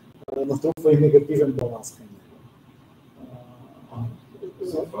обикновено натрупва и негативен баланс към него.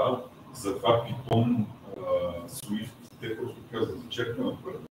 Затова Python, Swift, те просто казват, чакаме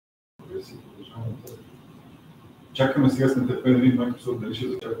първа версия, чакаме сега с нетърпение да видим Microsoft дали ще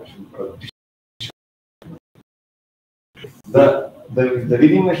зачакаме, ще направят. Да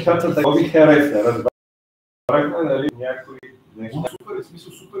видим нещата, да ви хареса. Разбрахме дали някои неща. Супер е,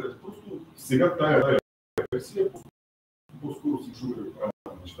 смисъл супер е. Просто сега тая версия по-скоро си чува да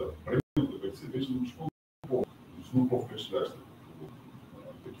правят нещата. Предната версия беше много по-впечатляща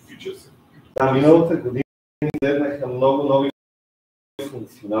като фичърс. Миналата година изгледаха много нови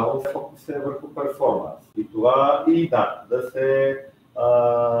функционалности, фокус е върху перформанс. И това да се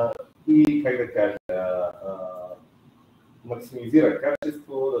как да кажа, максимизира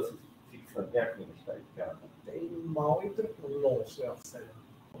качество, да се фикснат някакви неща и така нататък. Малко и тръпно много сега в 7.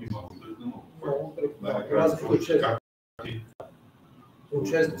 Много тръпно. Разлика от 6. От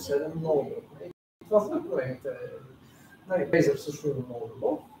 6 до 7 много тръпно. Това са проектите. Blazor също има много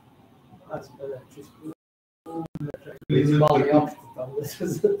добър. Аз бъде чисто минимални апите там.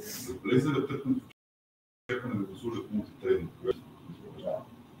 За Blazor е тръпно чакане да го служат мултитрейдинг.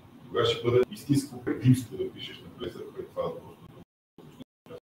 Тогава ще бъде истинско предимство да пишеш на Blazor пред това да просто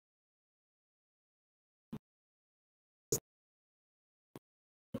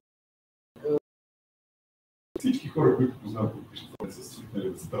хора, които познават подпишат, са свикнали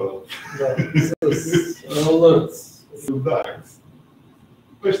да стават. Да, с alerts. Да,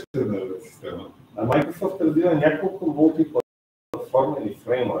 беше една система. А Microsoft развива няколко мултиплатформени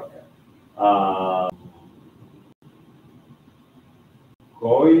фреймворка.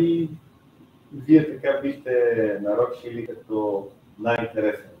 Кой вие така бихте нарочили като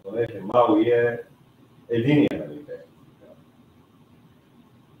най-интересен? Понеже Мауи е единия, нали?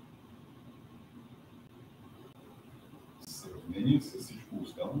 В сравнение с всичко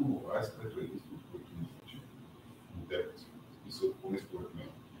останало, ASP-то е единството, което мисля, че модерен. В смисъл, поне според мен.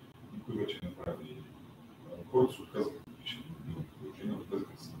 Никой вече не прави. Хората се отказаха да пишат мобилни приложения,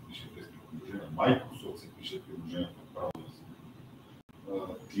 отказаха да се напишат тези приложения. Microsoft се пишат приложенията право да се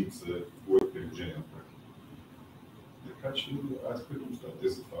Teams за твое приложение на практика. Така че ASP-то остава. Те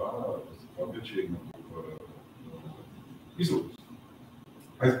за това вече има толкова мисъл.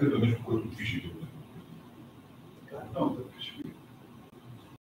 ASP-то е нещо, което движи до него. Да, така ще видим.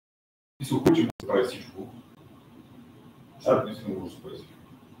 И се опочим да прави всичко. Защото наистина може да се прави всичко.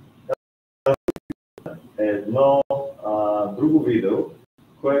 Едно друго видео,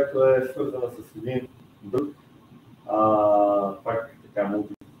 което е свързано с един друг, пак така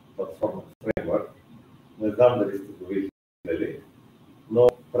мултиплатформен фреймворк. Не знам дали сте го видели, но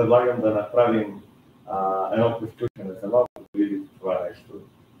предлагам да направим едно превключване за малко, да видите това нещо.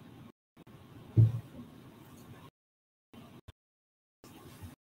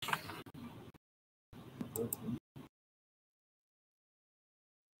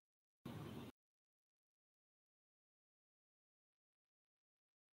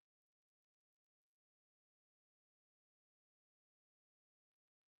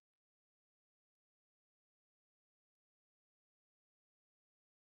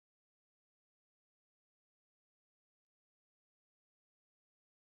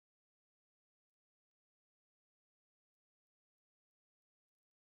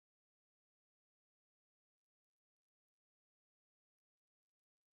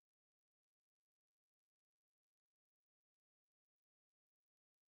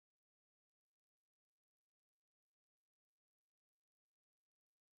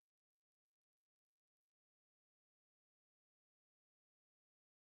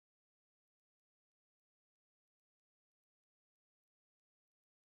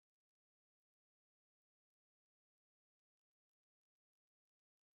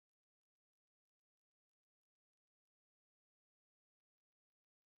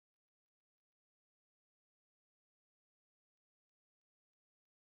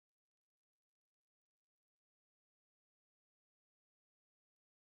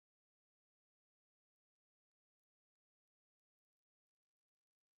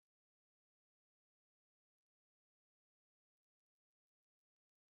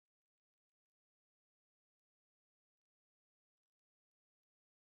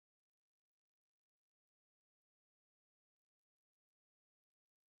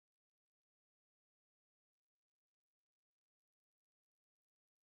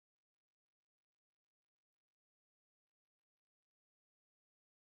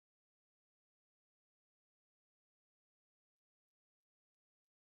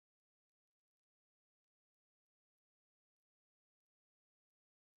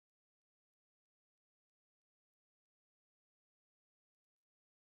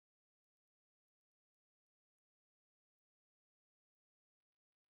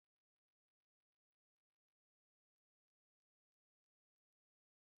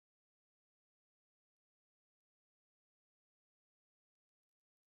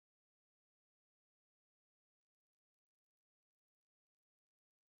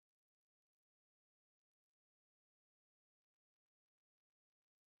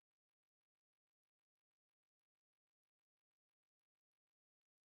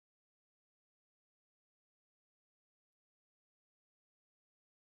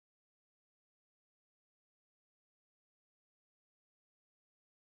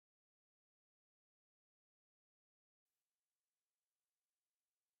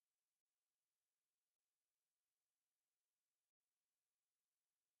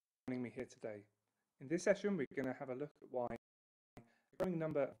 Me here today. In this session, we're going to have a look at why a growing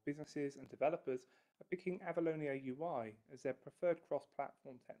number of businesses and developers are picking Avalonia UI as their preferred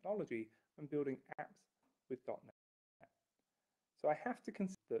cross-platform technology when building apps with .NET. So I have to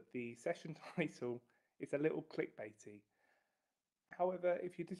consider that the session title is a little clickbaity. However,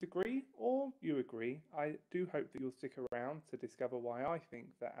 if you disagree or you agree, I do hope that you'll stick around to discover why I think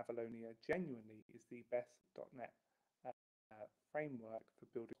that Avalonia genuinely is the best .NET framework for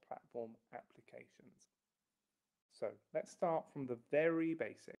building platform applications. So let's start from the very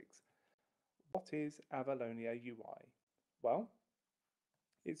basics. What is Avalonia UI? Well,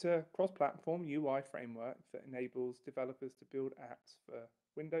 it's a cross-platform UI framework that enables developers to build apps for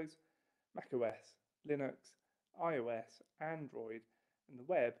Windows, macOS, Linux, iOS, Android, and the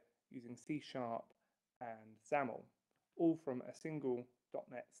web using C# and XAML, all from a single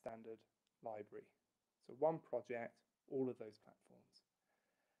 .NET standard library. So one project, all of those platforms.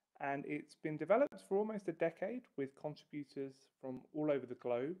 And it's been developed for almost a decade with contributors from all over the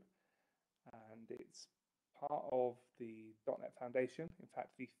globe, and it's part of the .NET Foundation, in fact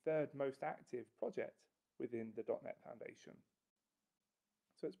the third most active project within the .NET Foundation.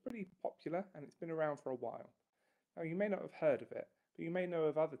 So it's pretty popular and it's been around for a while. Now you may not have heard of it, but you may know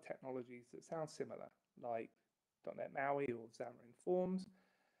of other technologies that sound similar, like .NET MAUI or Xamarin Forms,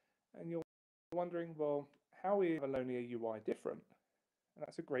 and you're wondering, well, how is Avalonia UI different? And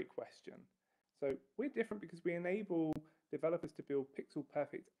that's a great question. So we're different because we enable developers to build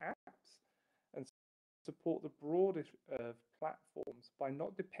pixel-perfect apps and support the broadest of platforms by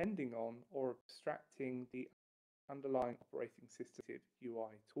not depending on or abstracting the underlying operating system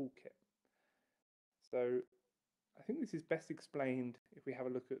UI toolkit. So I think this is best explained if we have a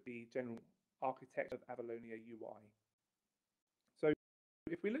look at the general architecture of Avalonia UI. So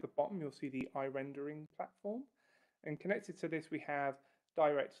if we look at the bottom, you'll see the iRendering platform, and connected to this we have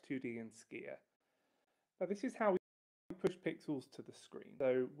Direct2D and Skier. Now this is how we push pixels to the screen.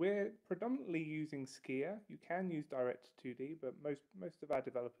 So we're predominantly using Skier. You can use Direct2D, but most of our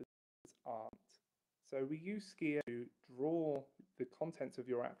developers aren't. So we use Skier to draw the contents of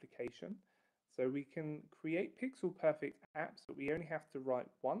your application. So we can create pixel-perfect apps that we only have to write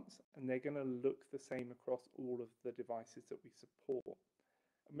once, and they're going to look the same across all of the devices that we support.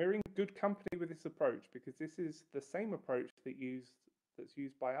 And we're in good company with this approach because this is the same approach that's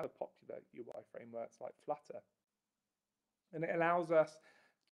used by other popular UI frameworks like Flutter. And it allows us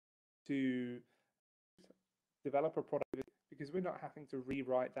to develop a product because we're not having to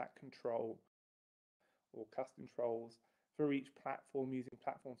rewrite that control or custom controls for each platform using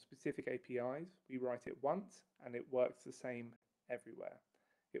platform-specific APIs. We write it once and it works the same everywhere.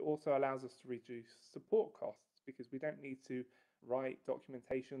 It also allows us to reduce support costs because we don't need to write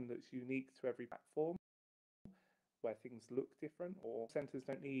documentation that's unique to every platform where things look different, or centers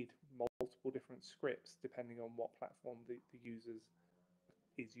don't need multiple different scripts depending on what platform the user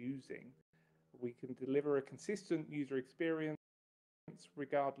is using. We can deliver a consistent user experience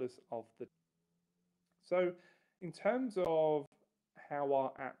regardless of the... So in terms of how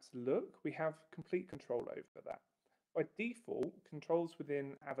our apps look, we have complete control over that. By default, controls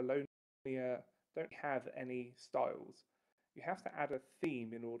within Avalonia don't have any styles. You have to add a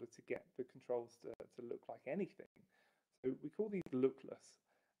theme in order to get the controls to look like anything. So we call these lookless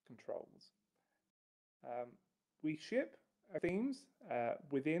controls. We ship themes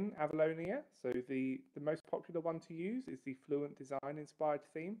within Avalonia. So the most popular one to use is the Fluent Design inspired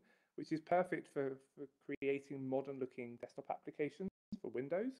theme, which is perfect for creating modern looking desktop applications for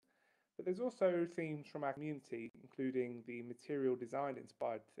Windows. But there's also themes from our community, including the Material Design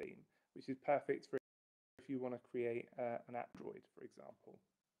inspired theme, which is perfect for if you want to create an Android, for example.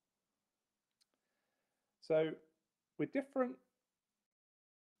 So we're different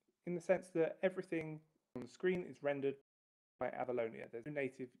in the sense that everything on the screen is rendered by Avalonia. There's no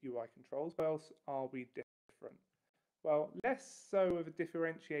native UI controls. Where else are we different? Well, less so of a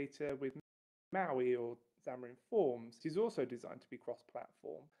differentiator with MAUI or Xamarin Forms, which is also designed to be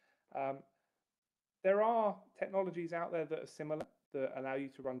cross-platform. There are technologies out there that are similar, that allow you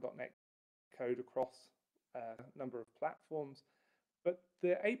to run .NET code across a number of platforms, but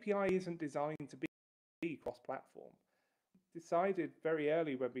the API isn't designed to be cross-platform. Decided very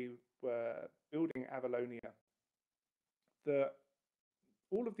early when we were building Avalonia that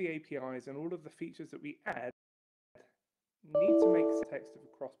all of the APIs and all of the features that we add need to make text of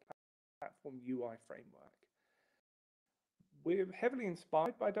a cross-platform UI framework. We're heavily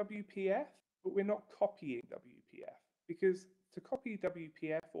inspired by WPF, but we're not copying WPF, because to copy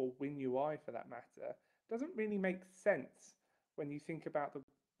WPF or WinUI for that matter doesn't really make sense when you think about the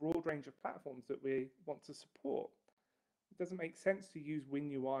broad range of platforms that we want to support. It doesn't make sense to use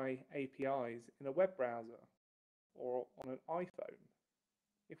WinUI APIs in a web browser or on an iPhone.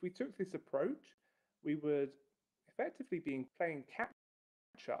 If we took this approach, we would effectively be playing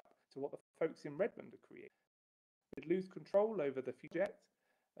catch up to what the folks in Redmond are creating. We'd lose control over the project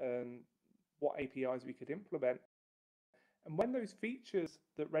and what APIs we could implement. And when those features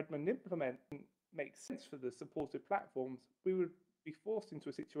that Redmond implement make sense for the supported platforms, we would be forced into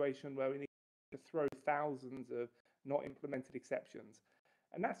a situation where we need to throw thousands of not implemented exceptions.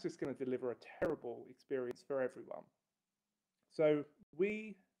 And that's just going to deliver a terrible experience for everyone. So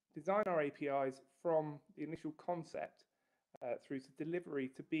we design our APIs from the initial concept through to delivery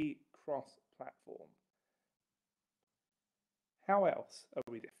to be cross-platform. How else are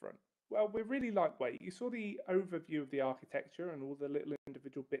we different? Well, we're really lightweight. You saw the overview of the architecture and all the little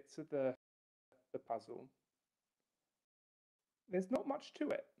individual bits of the puzzle. There's not much to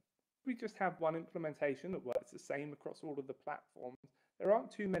it. We just have one implementation that works the same across all of the platforms. There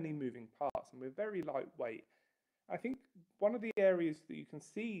aren't too many moving parts, and we're very lightweight. I think one of the areas that you can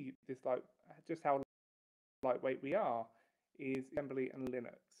see this, like, just how lightweight we are, is assembly and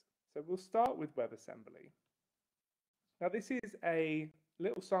Linux. So we'll start with WebAssembly. Now, this is a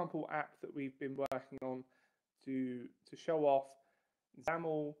little sample app that we've been working on to show off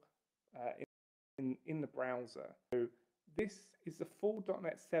XAML in the browser. So this is the full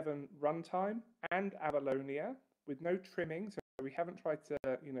 .NET 7 runtime and Avalonia with no trimming. So we haven't tried to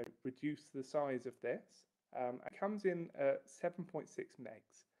reduce the size of this. It comes in at 7.6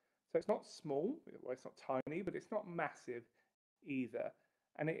 megs. So it's not small, well, it's not tiny, but it's not massive either.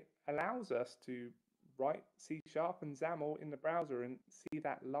 And it allows us to write C# and XAML in the browser and see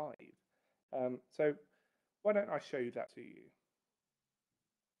that live. So why don't I show you that to you?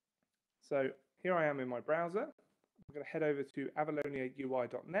 So here I am in my browser. I'm going to head over to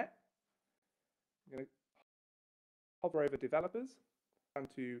avaloniaui.net. I'm going to hover over developers, down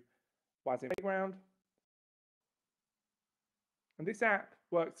to WASM Playground. And this app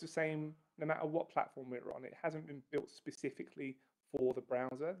works the same no matter what platform we're on. It hasn't been built specifically for the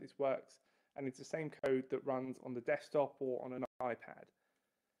browser. This works, and it's the same code that runs on the desktop or on an iPad.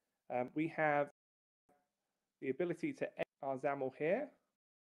 We have the ability to edit our XAML here.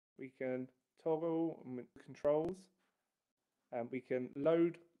 We can toggle controls. We can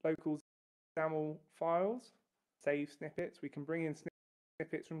load local XAML files, save snippets. We can bring in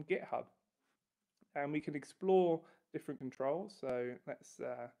snippets from GitHub. And we can explore different controls. So let's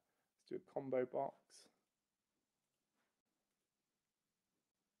do a combo box.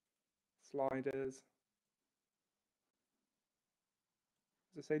 Sliders.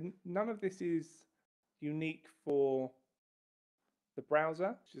 As I say, none of this is unique for the browser,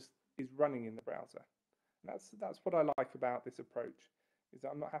 it just is running in the browser. And that's what I like about this approach, is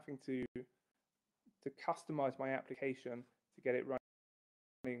that I'm not having to customize my application to get it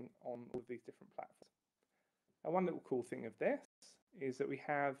running on all of these different platforms. And one little cool thing of this is that we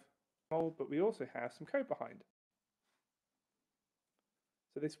have, but we also have some code behind.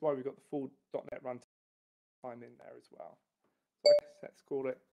 So this is why we've got the full .NET runtime in there as well. So let's call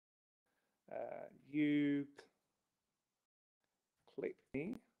it you click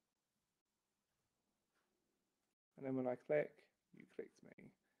me. And then when I click, you clicked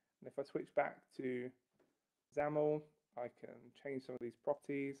me. And if I switch back to XAML, I can change some of these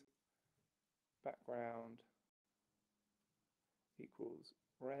properties. Background equals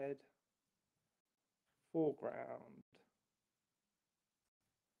red. Foreground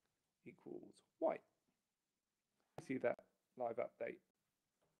equals white. You see that live update.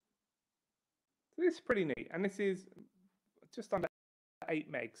 So this is pretty neat, and this is just under 8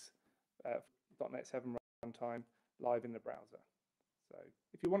 megs .NET 7 runtime live in the browser. So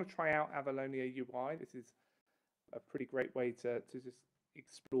if you want to try out Avalonia UI, this is a pretty great way to just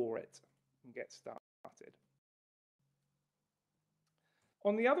explore it and get started.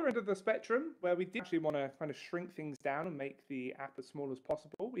 On the other end of the spectrum, where we did actually want to kind of shrink things down and make the app as small as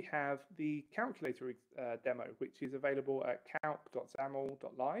possible, we have the calculator demo, which is available at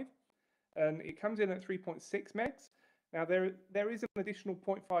calc.xaml.live. And it comes in at 3.6 megs. Now, there is an additional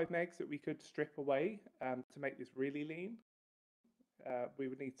 0.5 megs that we could strip away to make this really lean. We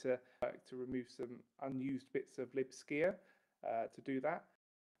would need to remove some unused bits of libskia to do that.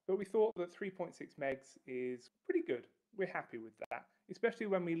 But we thought that 3.6 megs is pretty good. We're happy with that, especially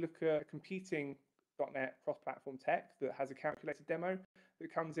when we look at competing .NET cross-platform tech that has a calculator demo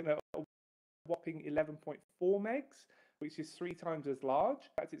that comes in at a whopping 11.4 megs, which is 3 times as large. In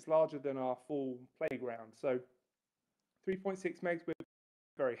fact, it's larger than our full playground. So 3.6 megs we're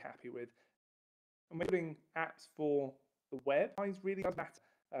very happy with. And we're building apps for the web. Size really does matter.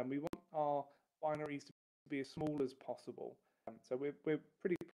 We want our binaries to be as small as possible. So we're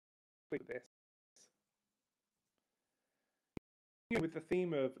pretty pleased with this. With the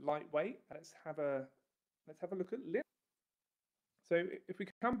theme of lightweight, let's have a look at Linux. So if we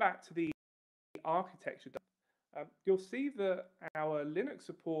come back to the architecture, you'll see that our Linux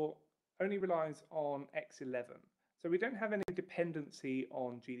support only relies on X11. So we don't have any dependency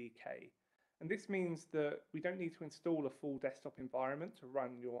on GDK. And this means that we don't need to install a full desktop environment to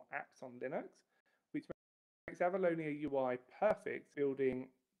run your apps on Linux, which makes Avalonia UI perfect building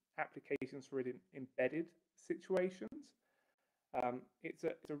applications for embedded situations. It's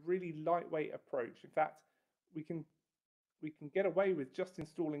a really lightweight approach. In fact, we can get away with just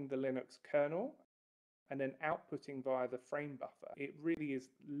installing the Linux kernel and then outputting via the frame buffer. It really is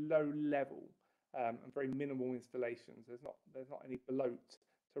low level and very minimal installations. There's not any bloat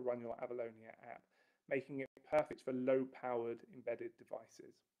to run your Avalonia app, making it perfect for low-powered embedded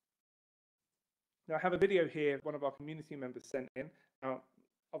devices. Now I have a video here one of our community members sent in. Now,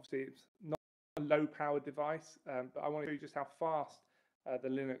 obviously it's not a low-powered device, but I want to show you just how fast the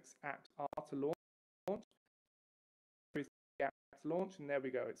Linux apps are to launch. Here's the app to launch, and there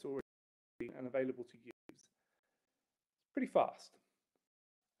we go. It's already and available to use. It's pretty fast.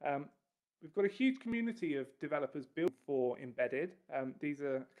 We've got a huge community of developers built for embedded. These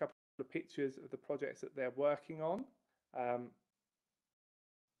are a couple of pictures of the projects that they're working on.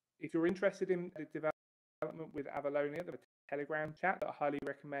 If you're interested in development with Avalonia, there's a Telegram chat that I highly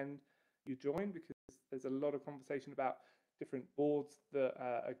recommend you join, because there's a lot of conversation about different boards that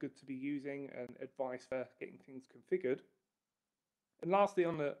are good to be using and advice for getting things configured. And lastly,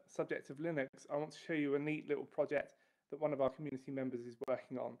 on the subject of Linux, I want to show you a neat little project that one of our community members is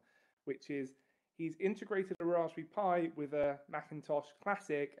working on, which is he's integrated a Raspberry Pi with a Macintosh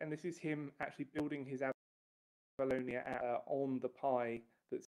Classic, and this is him actually building his Avalonia app on the Pi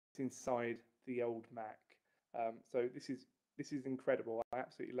that's inside the old Mac. So this is incredible. I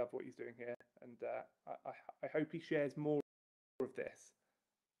absolutely love what he's doing here, and I hope he shares more of this.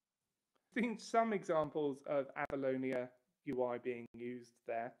 I've seen some examples of Avalonia UI being used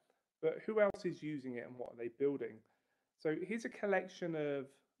there, but who else is using it and what are they building? So here's a collection of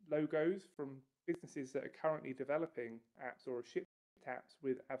logos from businesses that are currently developing apps or shipped apps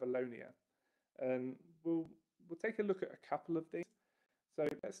with Avalonia, and we'll take a look at a couple of these. So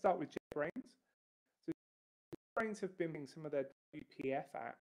let's start with JetBrains. So JetBrains have been bringing some of their WPF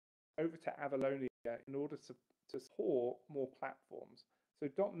apps over to Avalonia in order to support more platforms. So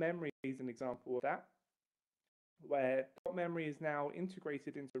 .memory is an example of that, where .memory is now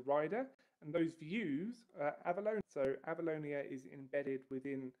integrated into Rider, and those views are Avalonia. So Avalonia is embedded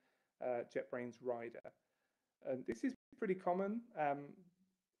within JetBrains Rider. And this is pretty common.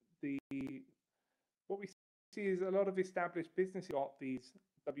 What we see is a lot of established businesses got these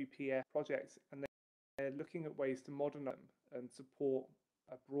WPF projects, and they're looking at ways to modernize them and support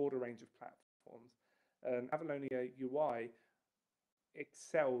a broader range of platforms. And Avalonia UI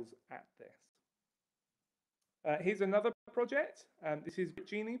excels at this. Here's another project. This is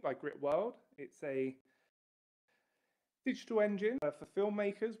Genie by Grit World. It's a digital engine for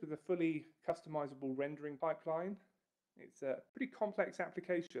filmmakers with a fully customizable rendering pipeline. It's a pretty complex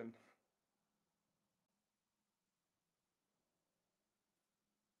application.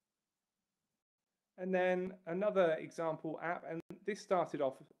 And then another example app, and this started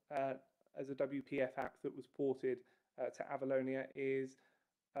off as a WPF app that was ported to Avalonia, is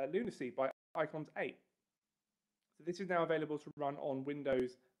Lunacy by Icons 8. So this is now available to run on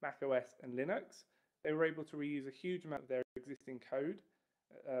Windows, Mac OS, and Linux. They were able to reuse a huge amount of their existing code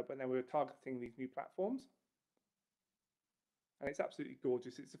when they were targeting these new platforms. And it's absolutely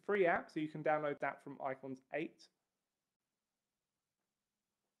gorgeous. It's a free app, so you can download that from Icons 8.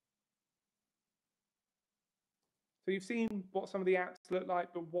 So you've seen what some of the apps look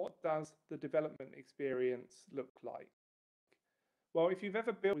like, but what does the development experience look like? Well, if you've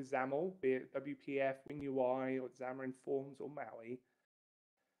ever built with XAML, be it WPF, WinUI, or Xamarin Forms, or Maui,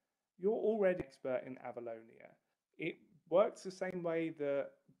 you're already an expert in Avalonia. It works the same way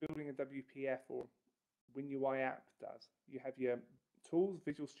that building a WPF or WinUI app does. You have your tools,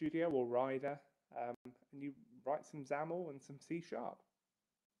 Visual Studio or Rider, and you write some XAML and some C#.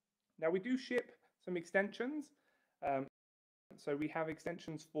 Now, we do ship some extensions. So we have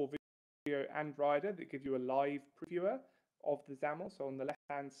extensions for video and Rider that give you a live previewer of the XAML. So on the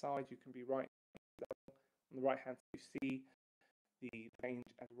left-hand side, you can be writing XAML. On the right-hand side, you see the change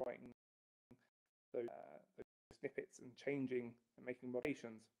and writing those snippets and changing and making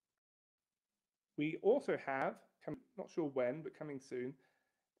modifications. We also have, not sure when, but coming soon,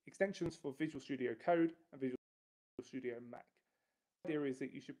 extensions for Visual Studio Code and Visual Studio Mac. The idea is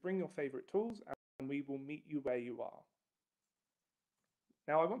that you should bring your favorite tools and we will meet you where you are.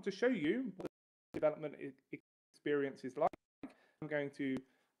 Now I want to show you what the development experience is like. I'm going to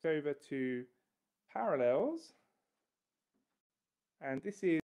go over to Parallels, and this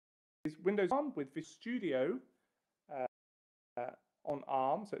is Windows ARM with Visual Studio on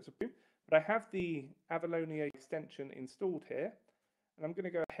ARM, so it's a but I have the Avalonia extension installed here, and I'm going to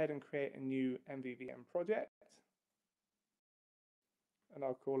go ahead and create a new MVVM project, and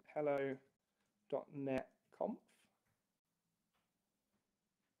I'll call it hello.NET Conf.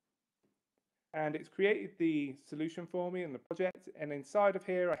 And it's created the solution for me in the project. And inside of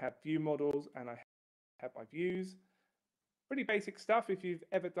here, I have view models and I have my views. Pretty basic stuff if you've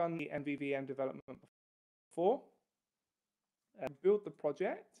ever done the MVVM development before. Build the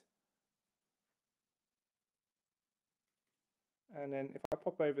project. And then if I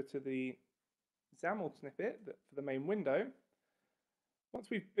pop over to the XAML snippet for the main window, once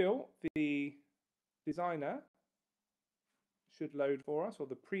we've built, the designer should load for us, or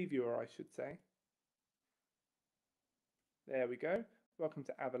the previewer, I should say. There we go. Welcome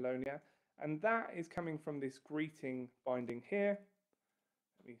to Avalonia. And that is coming from this greeting binding here.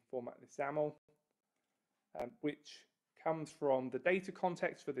 Let me format this XAML, which comes from the data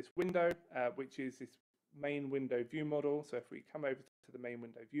context for this window, which is this main window view model. So if we come over to the main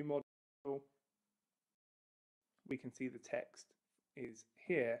window view model, we can see the text is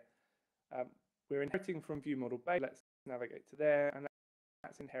here. We're inheriting from view model base. Let's navigate to there, and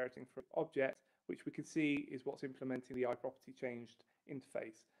that's inheriting from object, which we can see is what's implementing the iProperty changed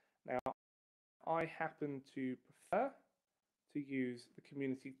interface. Now, I happen to prefer to use the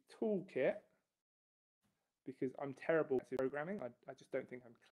community toolkit because I'm terrible at programming. I just don't think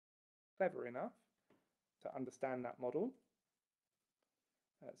I'm clever enough to understand that model.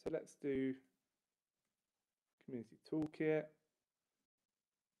 So let's do community toolkit.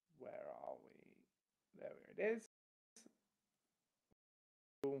 Where are we? There it is.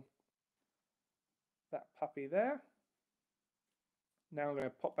 That puppy there. Now I'm going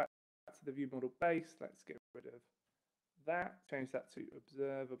to pop back to the view model base. Let's get rid of that. Change that to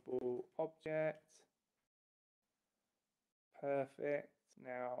observable object. Perfect.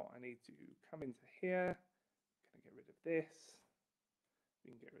 Now I need to come into here. I'm going to get rid of this.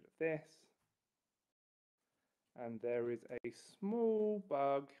 We can get rid of this. And there is a small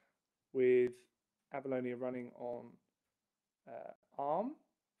bug with Avalonia running on ARM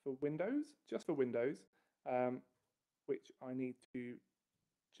for Windows, just for Windows, which I need to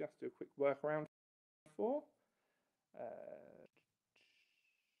just do a quick workaround for.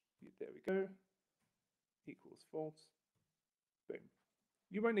 There we go. Equals false. Boom.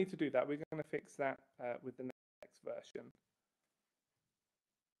 You won't need to do that. We're going to fix that with the next version.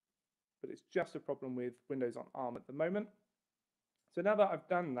 But it's just a problem with Windows on ARM at the moment. So now that I've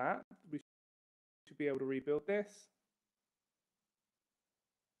done that, we should be able to rebuild this.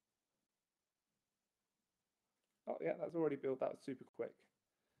 Oh yeah, that's already built. That was super quick.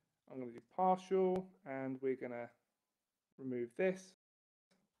 I'm going to do partial, and we're going to remove this.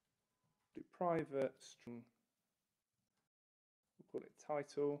 Do private string. We'll call it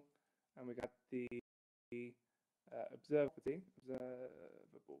title, and we got the observable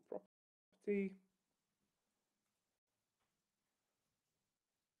property.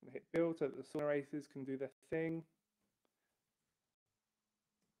 I'm going to hit build so that the source races can do their thing.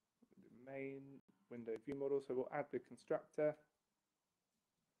 Main window view model, so we'll add the constructor.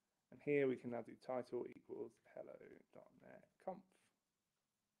 And here we can now do title equals hello.net conf.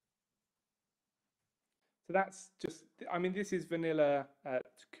 So that's just, I mean, this is vanilla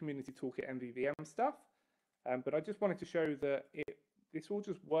community toolkit MVVM stuff, but I just wanted to show that this all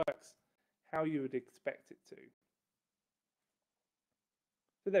just works how you would expect it to.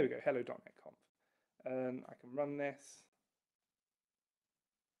 So there we go, hello.net conf. I can run this.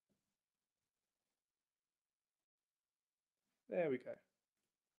 There we go.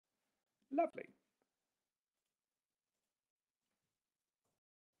 Lovely.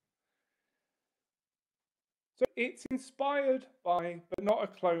 So it's inspired by, but not a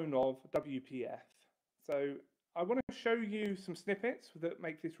clone of, WPF. So I want to show you some snippets that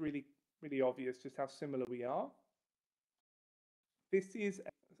make this really, really obvious just how similar we are. This is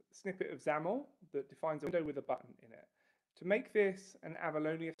a snippet of XAML that defines a window with a button in it. To make this an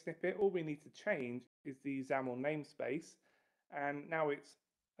Avalonia snippet, all we need to change is the XAML namespace, and now it's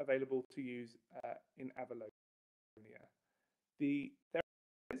available to use in Avalonia. There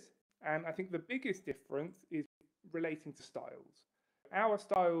it is, and I think the biggest difference is relating to styles. Our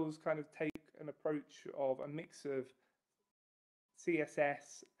styles kind of take an approach of a mix of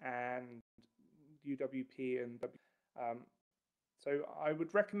CSS and UWP and so I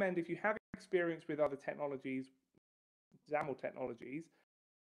would recommend, if you have experience with other technologies, XAML technologies,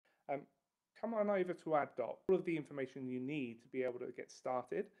 come on over to AdDoc. All of the information you need to be able to get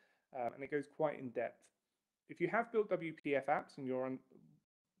started, and it goes quite in depth. If you have built WPF apps and you're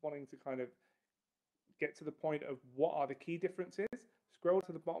wanting to kind of get to the point of what are the key differences, scroll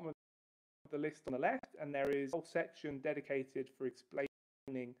to the bottom of the list on the left, and there is a whole section dedicated for explaining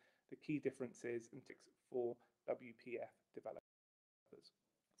the key differences and tips for WPF developers.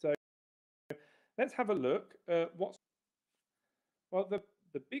 So let's have a look at the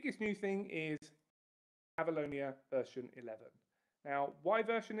the biggest new thing is Avalonia version 11. Now, why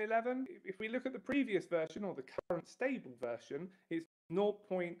version 11? If we look at the previous version, or the current stable version, it's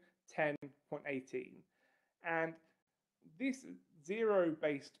 0.10.18. And this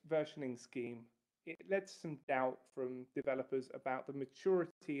zero-based versioning scheme, it led to some doubt from developers about the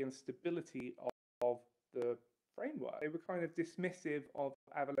maturity and stability of the framework. They were kind of dismissive of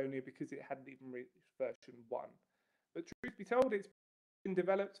Avalonia because it hadn't even reached version 1. But truth be told, it's been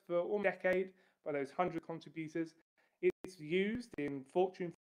developed for almost a decade by those 100 contributors. It's used in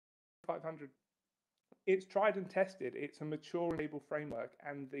Fortune 500. It's tried and tested. It's a mature and stable framework,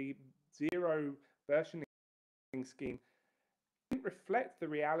 and the zero versioning scheme didn't reflect the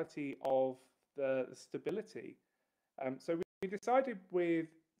reality of the stability. So we decided with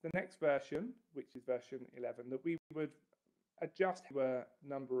the next version, which is version 11, that we would adjust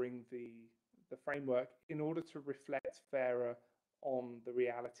numbering the framework in order to reflect fairer on the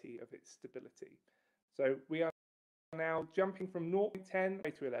reality of its stability. So we are now jumping from 0.10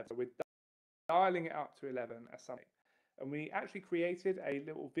 to 11. So we're dialing it up to 11 as something. And we actually created a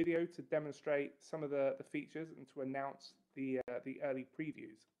little video to demonstrate some of the features and to announce the early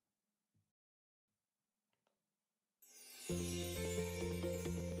previews.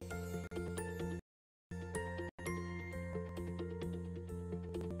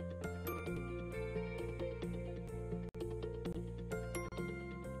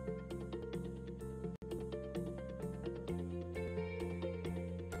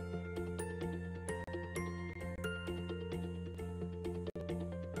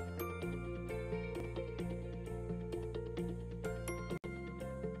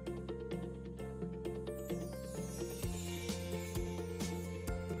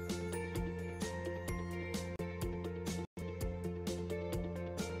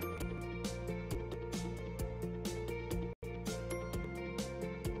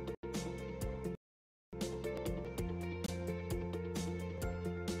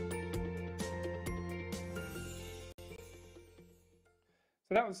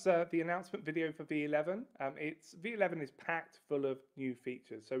 So that was the announcement video for V11. V11 is packed full of new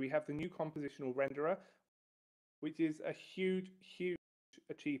features. So we have the new compositional renderer, which is a huge, huge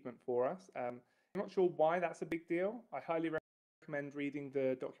achievement for us. I'm not sure why that's a big deal. I highly recommend reading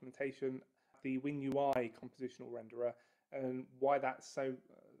the documentation, the WinUI compositional renderer, and why that's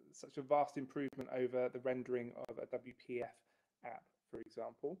such a vast improvement over the rendering of a WPF app, for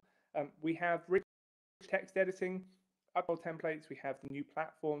example. We have rich text editing, upload templates. We have the new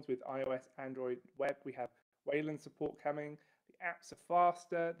platforms with iOS, Android, web. We have Wayland support coming. The apps are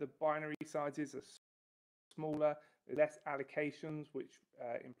faster. The binary sizes are smaller. There's less allocations, which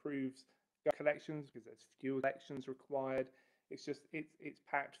improves collections because there's fewer collections required. It's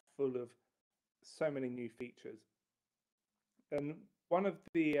packed full of so many new features. And one of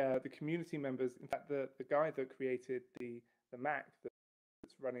the community members, in fact, the guy that created the Mac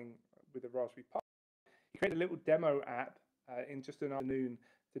that's running with a Raspberry Pi, he created a little demo app in just an afternoon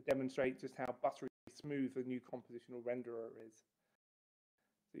to demonstrate just how buttery smooth the new compositional renderer is.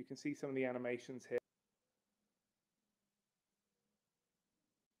 So you can see some of the animations here.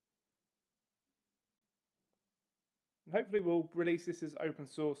 And hopefully we'll release this as open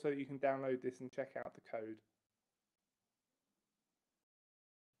source so that you can download this and check out the code.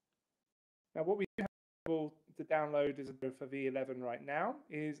 Now what we do have available to download as for V11 right now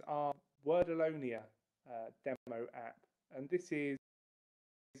is our Wordalonia demo app. And this is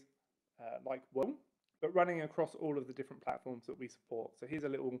like Word, but running across all of the different platforms that we support. So here's a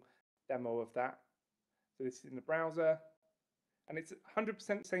little demo of that. So this is in the browser, and it's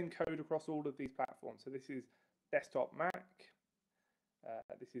 100% same code across all of these platforms. So this is desktop Mac,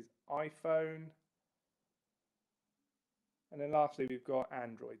 this is iPhone, and then lastly we've got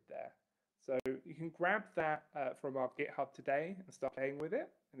Android there. So you can grab that from our GitHub today and start playing with it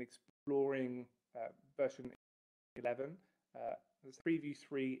and exploring version 11. There's preview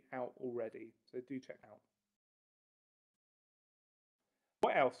 3 out already, so do check out.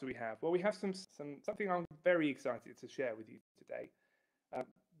 What else do we have? Well, we have something I'm very excited to share with you today.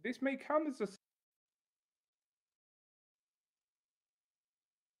 This may come as a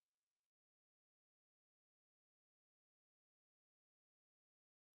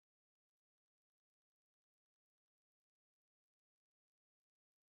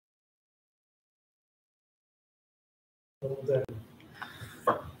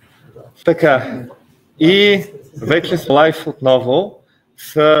Така, и вече с лайф отново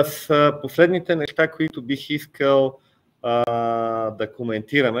с последните неща, които бих искал да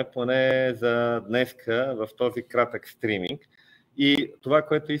коментираме, поне за днеска в този кратък стриминг. И това,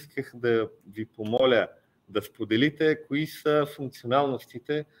 което исках да ви помоля да споделите кои са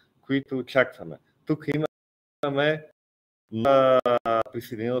функционалностите, които очакваме. Тук имаме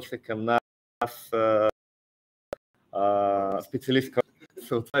присъединил се към нас специалист, който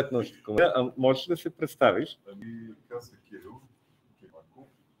съответно ще коментира. Можеш да се представиш? Казах Кирил Кимаков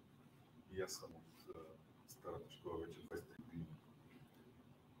и аз съм от старата школа вече 20 години.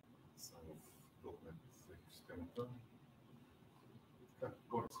 Съм в .NET екосистемата.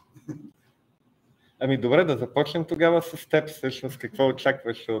 Ами добре, да започнем тогава с теб. Всъщност какво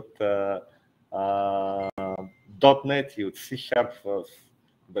очакваш от .NET и от C# в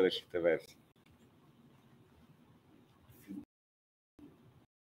бъдещите версии?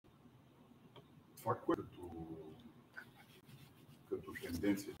 Това, което като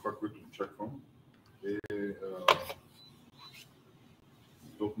тенденция, това, което очаквам, е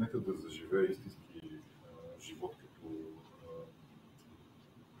 .NET да заживее истински живот като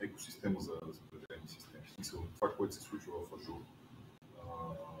екосистема за разпределени системи. В смисъл, това, което се случва в Azure,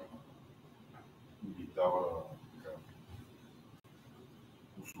 ми дава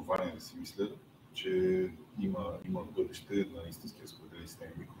основание да си мисля, че има бъдеще на истински разпределени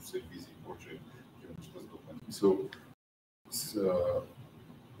системи, микросервизи и прочее неща за .NET. Мисъл,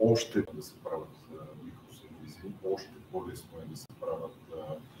 още да се правят микросервизи, още по-лесно е да се правят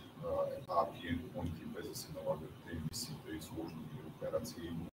API endpoints, без да се налагат MVC-та и сложни операции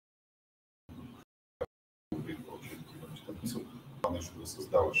и прочее такива неща. Мисъл, това нещо да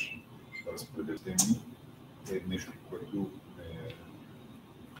създаваш разпределени е нещо, което е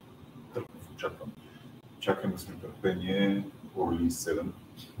търпно в очакване. Чакаме с нетърпение Release 7.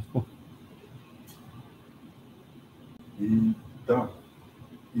 И да,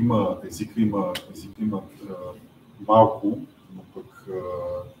 има малко, но пък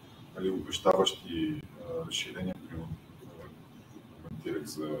обещаващи разширения, примерно коментирах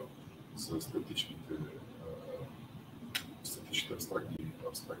за статичните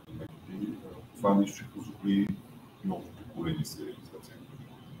абстрактни методи. Това нещо ще позволи много поколени сериализация.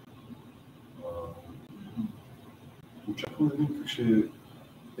 Очаквам да видим как ще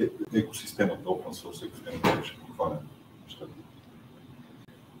екосистемата, open source екосистемата ще похване нещата.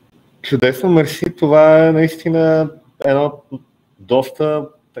 Чудесно, мерси. Това е наистина едно доста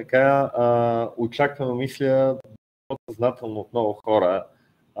така очаквано, мисля, съзнателно от много хора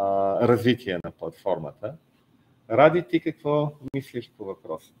развитие на платформата. Ради, ти какво мислиш по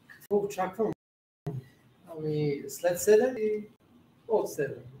въпроса? Какво очаквам? Ами след 7 и от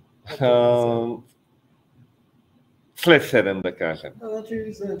 7. След 7, да кажем.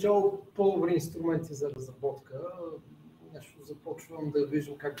 Значи, за начало по-добри инструменти за разработка. Нещо започвам да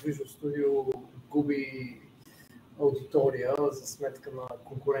виждам как Visual Studio губи аудитория за сметка на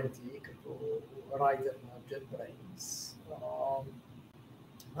конкуренти, като Raider на JetBrains.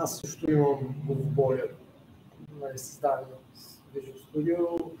 Аз също имам главоболие на създаване от Visual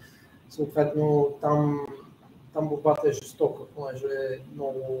Studio. Съответно, там борбата е жестока, понеже е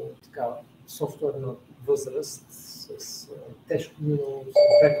много така софтуерна възраст, с тежко минало, с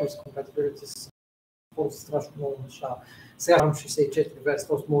backwards compatibility, с страшно много неща. Сега имам 64 версия,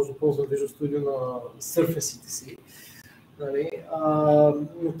 т.е. може да ползвам Visual Studio на surface-ите си. Нали?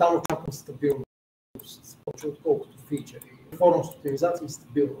 Но там очаквам стабилност, повече отколкото фичери. Перформанс оптимизация и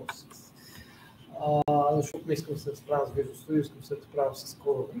стабилност. Защото не искам да се разправям с Visual Studio, искам да се разправям с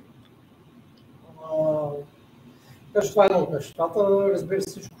кодове. Така че това е едно от нещата. Разбира се,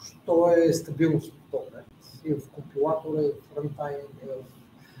 всичко, що е стабилност в .NET. И в компилатора, и в runtime, и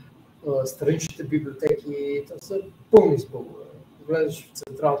в страничните библиотеки. Това са пълни с бъгове. Влезеш в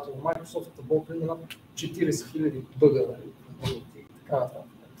централата на Microsoft, таблото има над 40 000 бъга, и така нататък.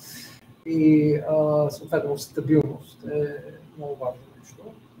 И съответно стабилност е много важно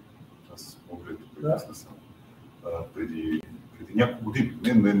нещо. Аз мога да прекъсна само. Преди няколко години,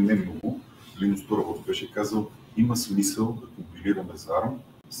 не много, Линус Торвалдс беше казал, има смисъл да компилираме за ARM,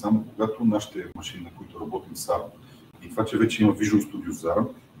 само когато нашите машини, на които работим с ARM. И това, че вече има Visual Studio за ARM,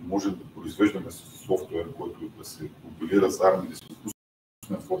 може да произвеждаме софтуер, който да се компилира за ARM и да се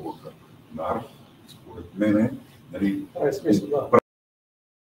пусне в облака на ARM. Според мен, нали,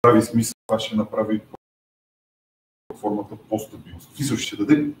 прави смисъл, това ще направи платформата по-стабилна. Смисъл ще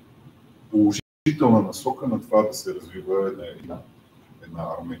даде положителна насока на това да се развива една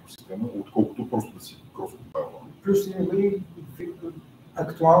ARM екосистема, отколкото просто да си крос-компайлваме. Плюс има и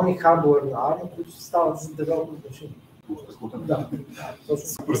актуални хардуер на ARM, които стават за девелопмент машини. Да,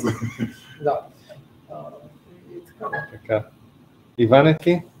 точно. Да. И така. Иване,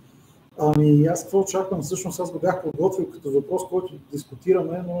 ти? Ами аз какво очаквам? Всъщност аз го бях подготвил като въпрос, който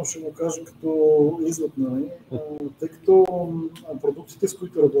дискутираме, но ще го кажа като извод, нали? Тъй като продуктите, с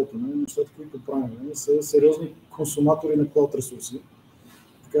които работим, нещата, които правим, са сериозни консуматори на клауд ресурси.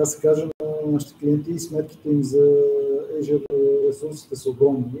 Така да се каже, на нашите клиенти и сметките им за Azure ресурсите са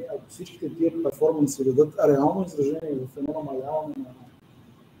огромни. Ако всичките тия перформанси дадат реално изражение в едно намаляване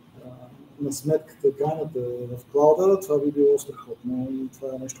на сметката, крайната в клауда, това би било страхотно и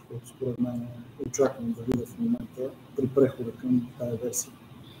това е нещо, което според мен очаквам да видя в момента при прехода към тази версия.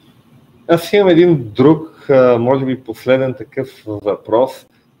 Аз имам един друг, може би последен такъв въпрос.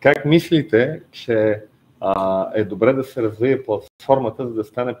 Как мислите, че е добре да се развие платформата, за да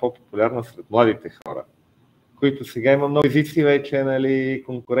стане по-популярна сред младите хора, които сега има много езици вече, нали,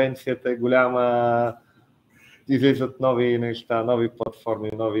 конкуренцията е голяма, излизат нови неща, нови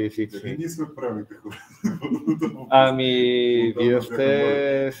платформи, нови езици. Ние сме правилните хора. Ами, вие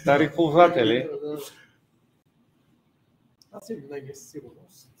сте стари ползватели. Аз и винаги със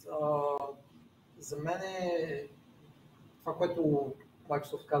сигурност. За мен е това, което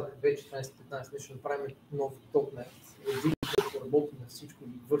Microsoft каза в 2014-15, ще направим нов .NET, един, който работи на всичко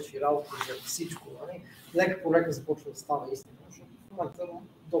и върши работа за всичко. Нали? Лека по лека започва да става истина, защото в момента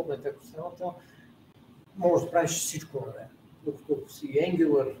 .NET екосистемата може да правиш всичко на нея. Докато ако си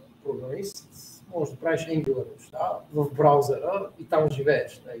Angular програмист, може да правиш Angular неща в браузъра и там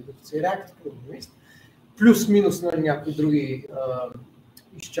живееш. И докато си React програмист, плюс-минус на някои други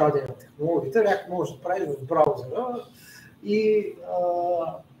изчадия на технологиите, React може да правиш в браузъра и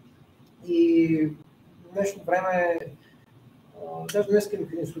в днешно време, даже днес ми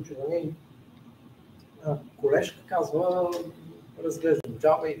един случай, колежка казва, разглеждам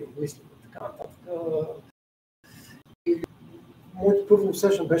Java и мисля така нататък. И моето първо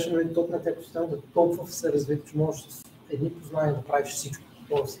усещане беше, нали, .NET екосистемата толкова се развива, че можеш с едни познания да правиш всичко.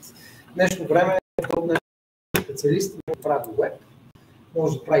 Тоест, в днешно време .NET специалист може да прави web,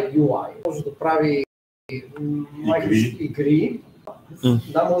 може да прави UI, може да прави игри.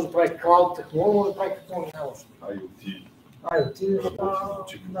 Да, може да прави cloud технология, може да прави какво не още. IoT неща,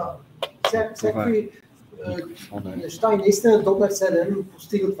 да. Всякакви неща и наистина .NET 7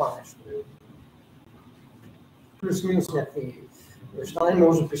 постига това нещо. Плюс-минус някакви неща, не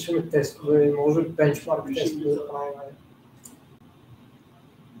може да пишем тестове, може бенчмарк тестове да правим.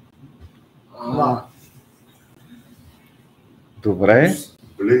 Добре.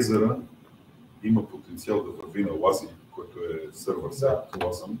 Блейзъра има потенциал да върви на Лази, който е сървър сайт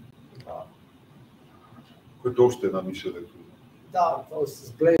класъм, което е още една ниша, дето. Да, т.е.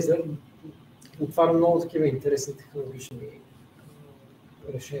 с Blazor отваря много такива интересни технологични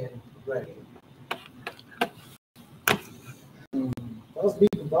решения на проблеми. Аз бих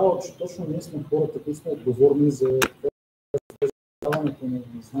добавил, че точно ние сме хората, които сме отговорни за даването на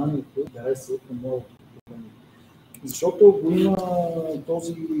знанието, интереса към новото поколение. Защото го има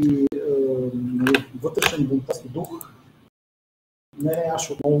този вътрешен бунтарски дух. Не, аз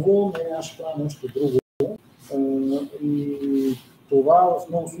ще отново, не, аз ще правя нещо друго. И това в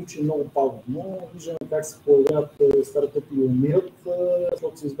много случаи е много пагубно. Виждаме как се появяват стартъпи и умират,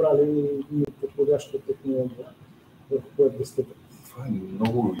 защото са избрали подходящата технология, върху която да стъпят. Това е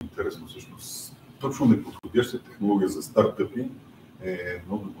много интересно всъщност. Точно неподходяща технология за стартъпи е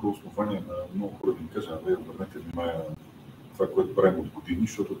много добро основание на много хора да им кажа, обърнете внимание на това, което правим от години,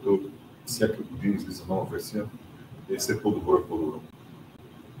 защото всяка година излиза нова версия и все по-добро и по-добро.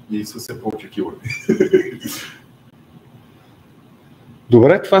 И са все по-очекивани.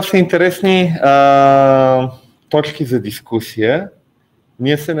 Добре, това са интересни точки за дискусия.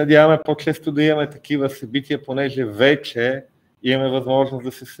 Ние се надяваме по-често да имаме такива събития, понеже вече имаме възможност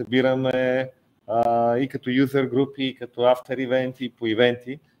да се събираме и като юзер групи, и като автор ивенти, и по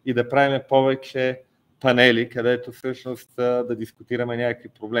ивенти, и да правим повече панели, където всъщност да дискутираме някакви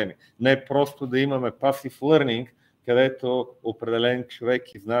проблеми. Не просто да имаме passive learning, където определен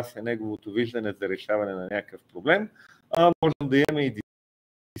човек изнася неговото виждане за решаване на някакъв проблем, а можем да имаме и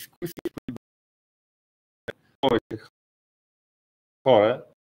дискусии, които повече хора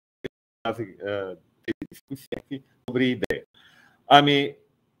тези дискусии, някакви добри идеи. Ами,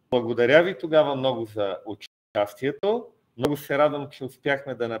 благодаря ви тогава много за участието. Много се радвам, че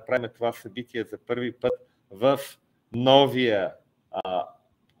успяхме да направим това събитие за първи път в новия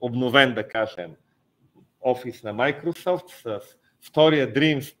обновен, да кажем, офис на Microsoft с втория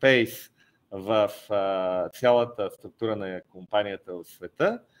Dream Space в цялата структура на компанията в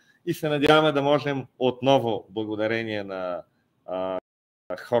света и се надяваме да можем отново, благодарение на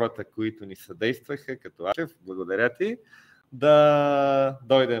хората, които ни съдействаха, като Yochev, благодаря ти, да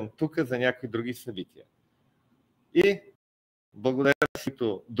дойдем тук за някои други събития. И благодаря,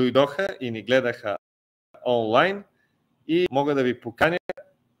 които дойдоха и ни гледаха онлайн и мога да ви поканя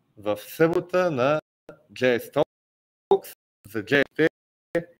в събота на JS Talks. За JS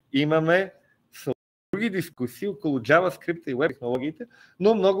имаме други дискусии около JavaScript и web технологиите,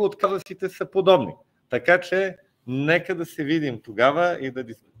 но много от казусите са подобни. Така че нека да се видим тогава и да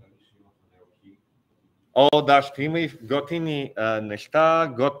дискутираме. О, да, ще има и готини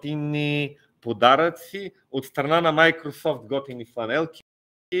неща, готини подаръци от страна на Microsoft, готини фланелки.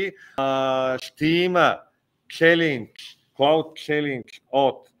 Ще има челендж, Cloud Challenge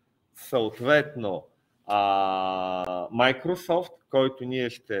от съответно Microsoft, който ние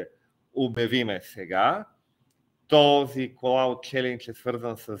ще обявиме сега. Този Cloud Challenge е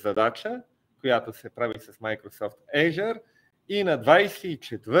свързан с задача, която се прави с Microsoft Azure, и на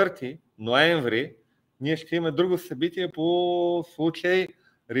 24 ноември ние ще имаме друго събитие по случай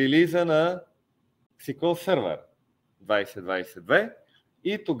релиза на SQL Server 2022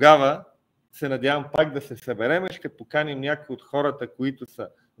 и тогава се надявам пак да се съберем, ще поканим някои от хората, които са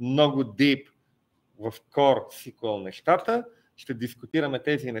много deep в core SQL нещата, ще дискутираме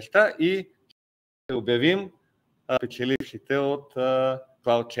тези неща и ще обявим печелившите от Cloud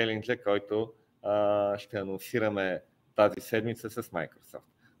Challenge, който ще анонсираме тази седмица с Microsoft.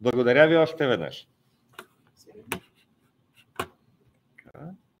 Благодаря ви още веднъж.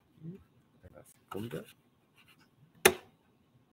 Една секунда.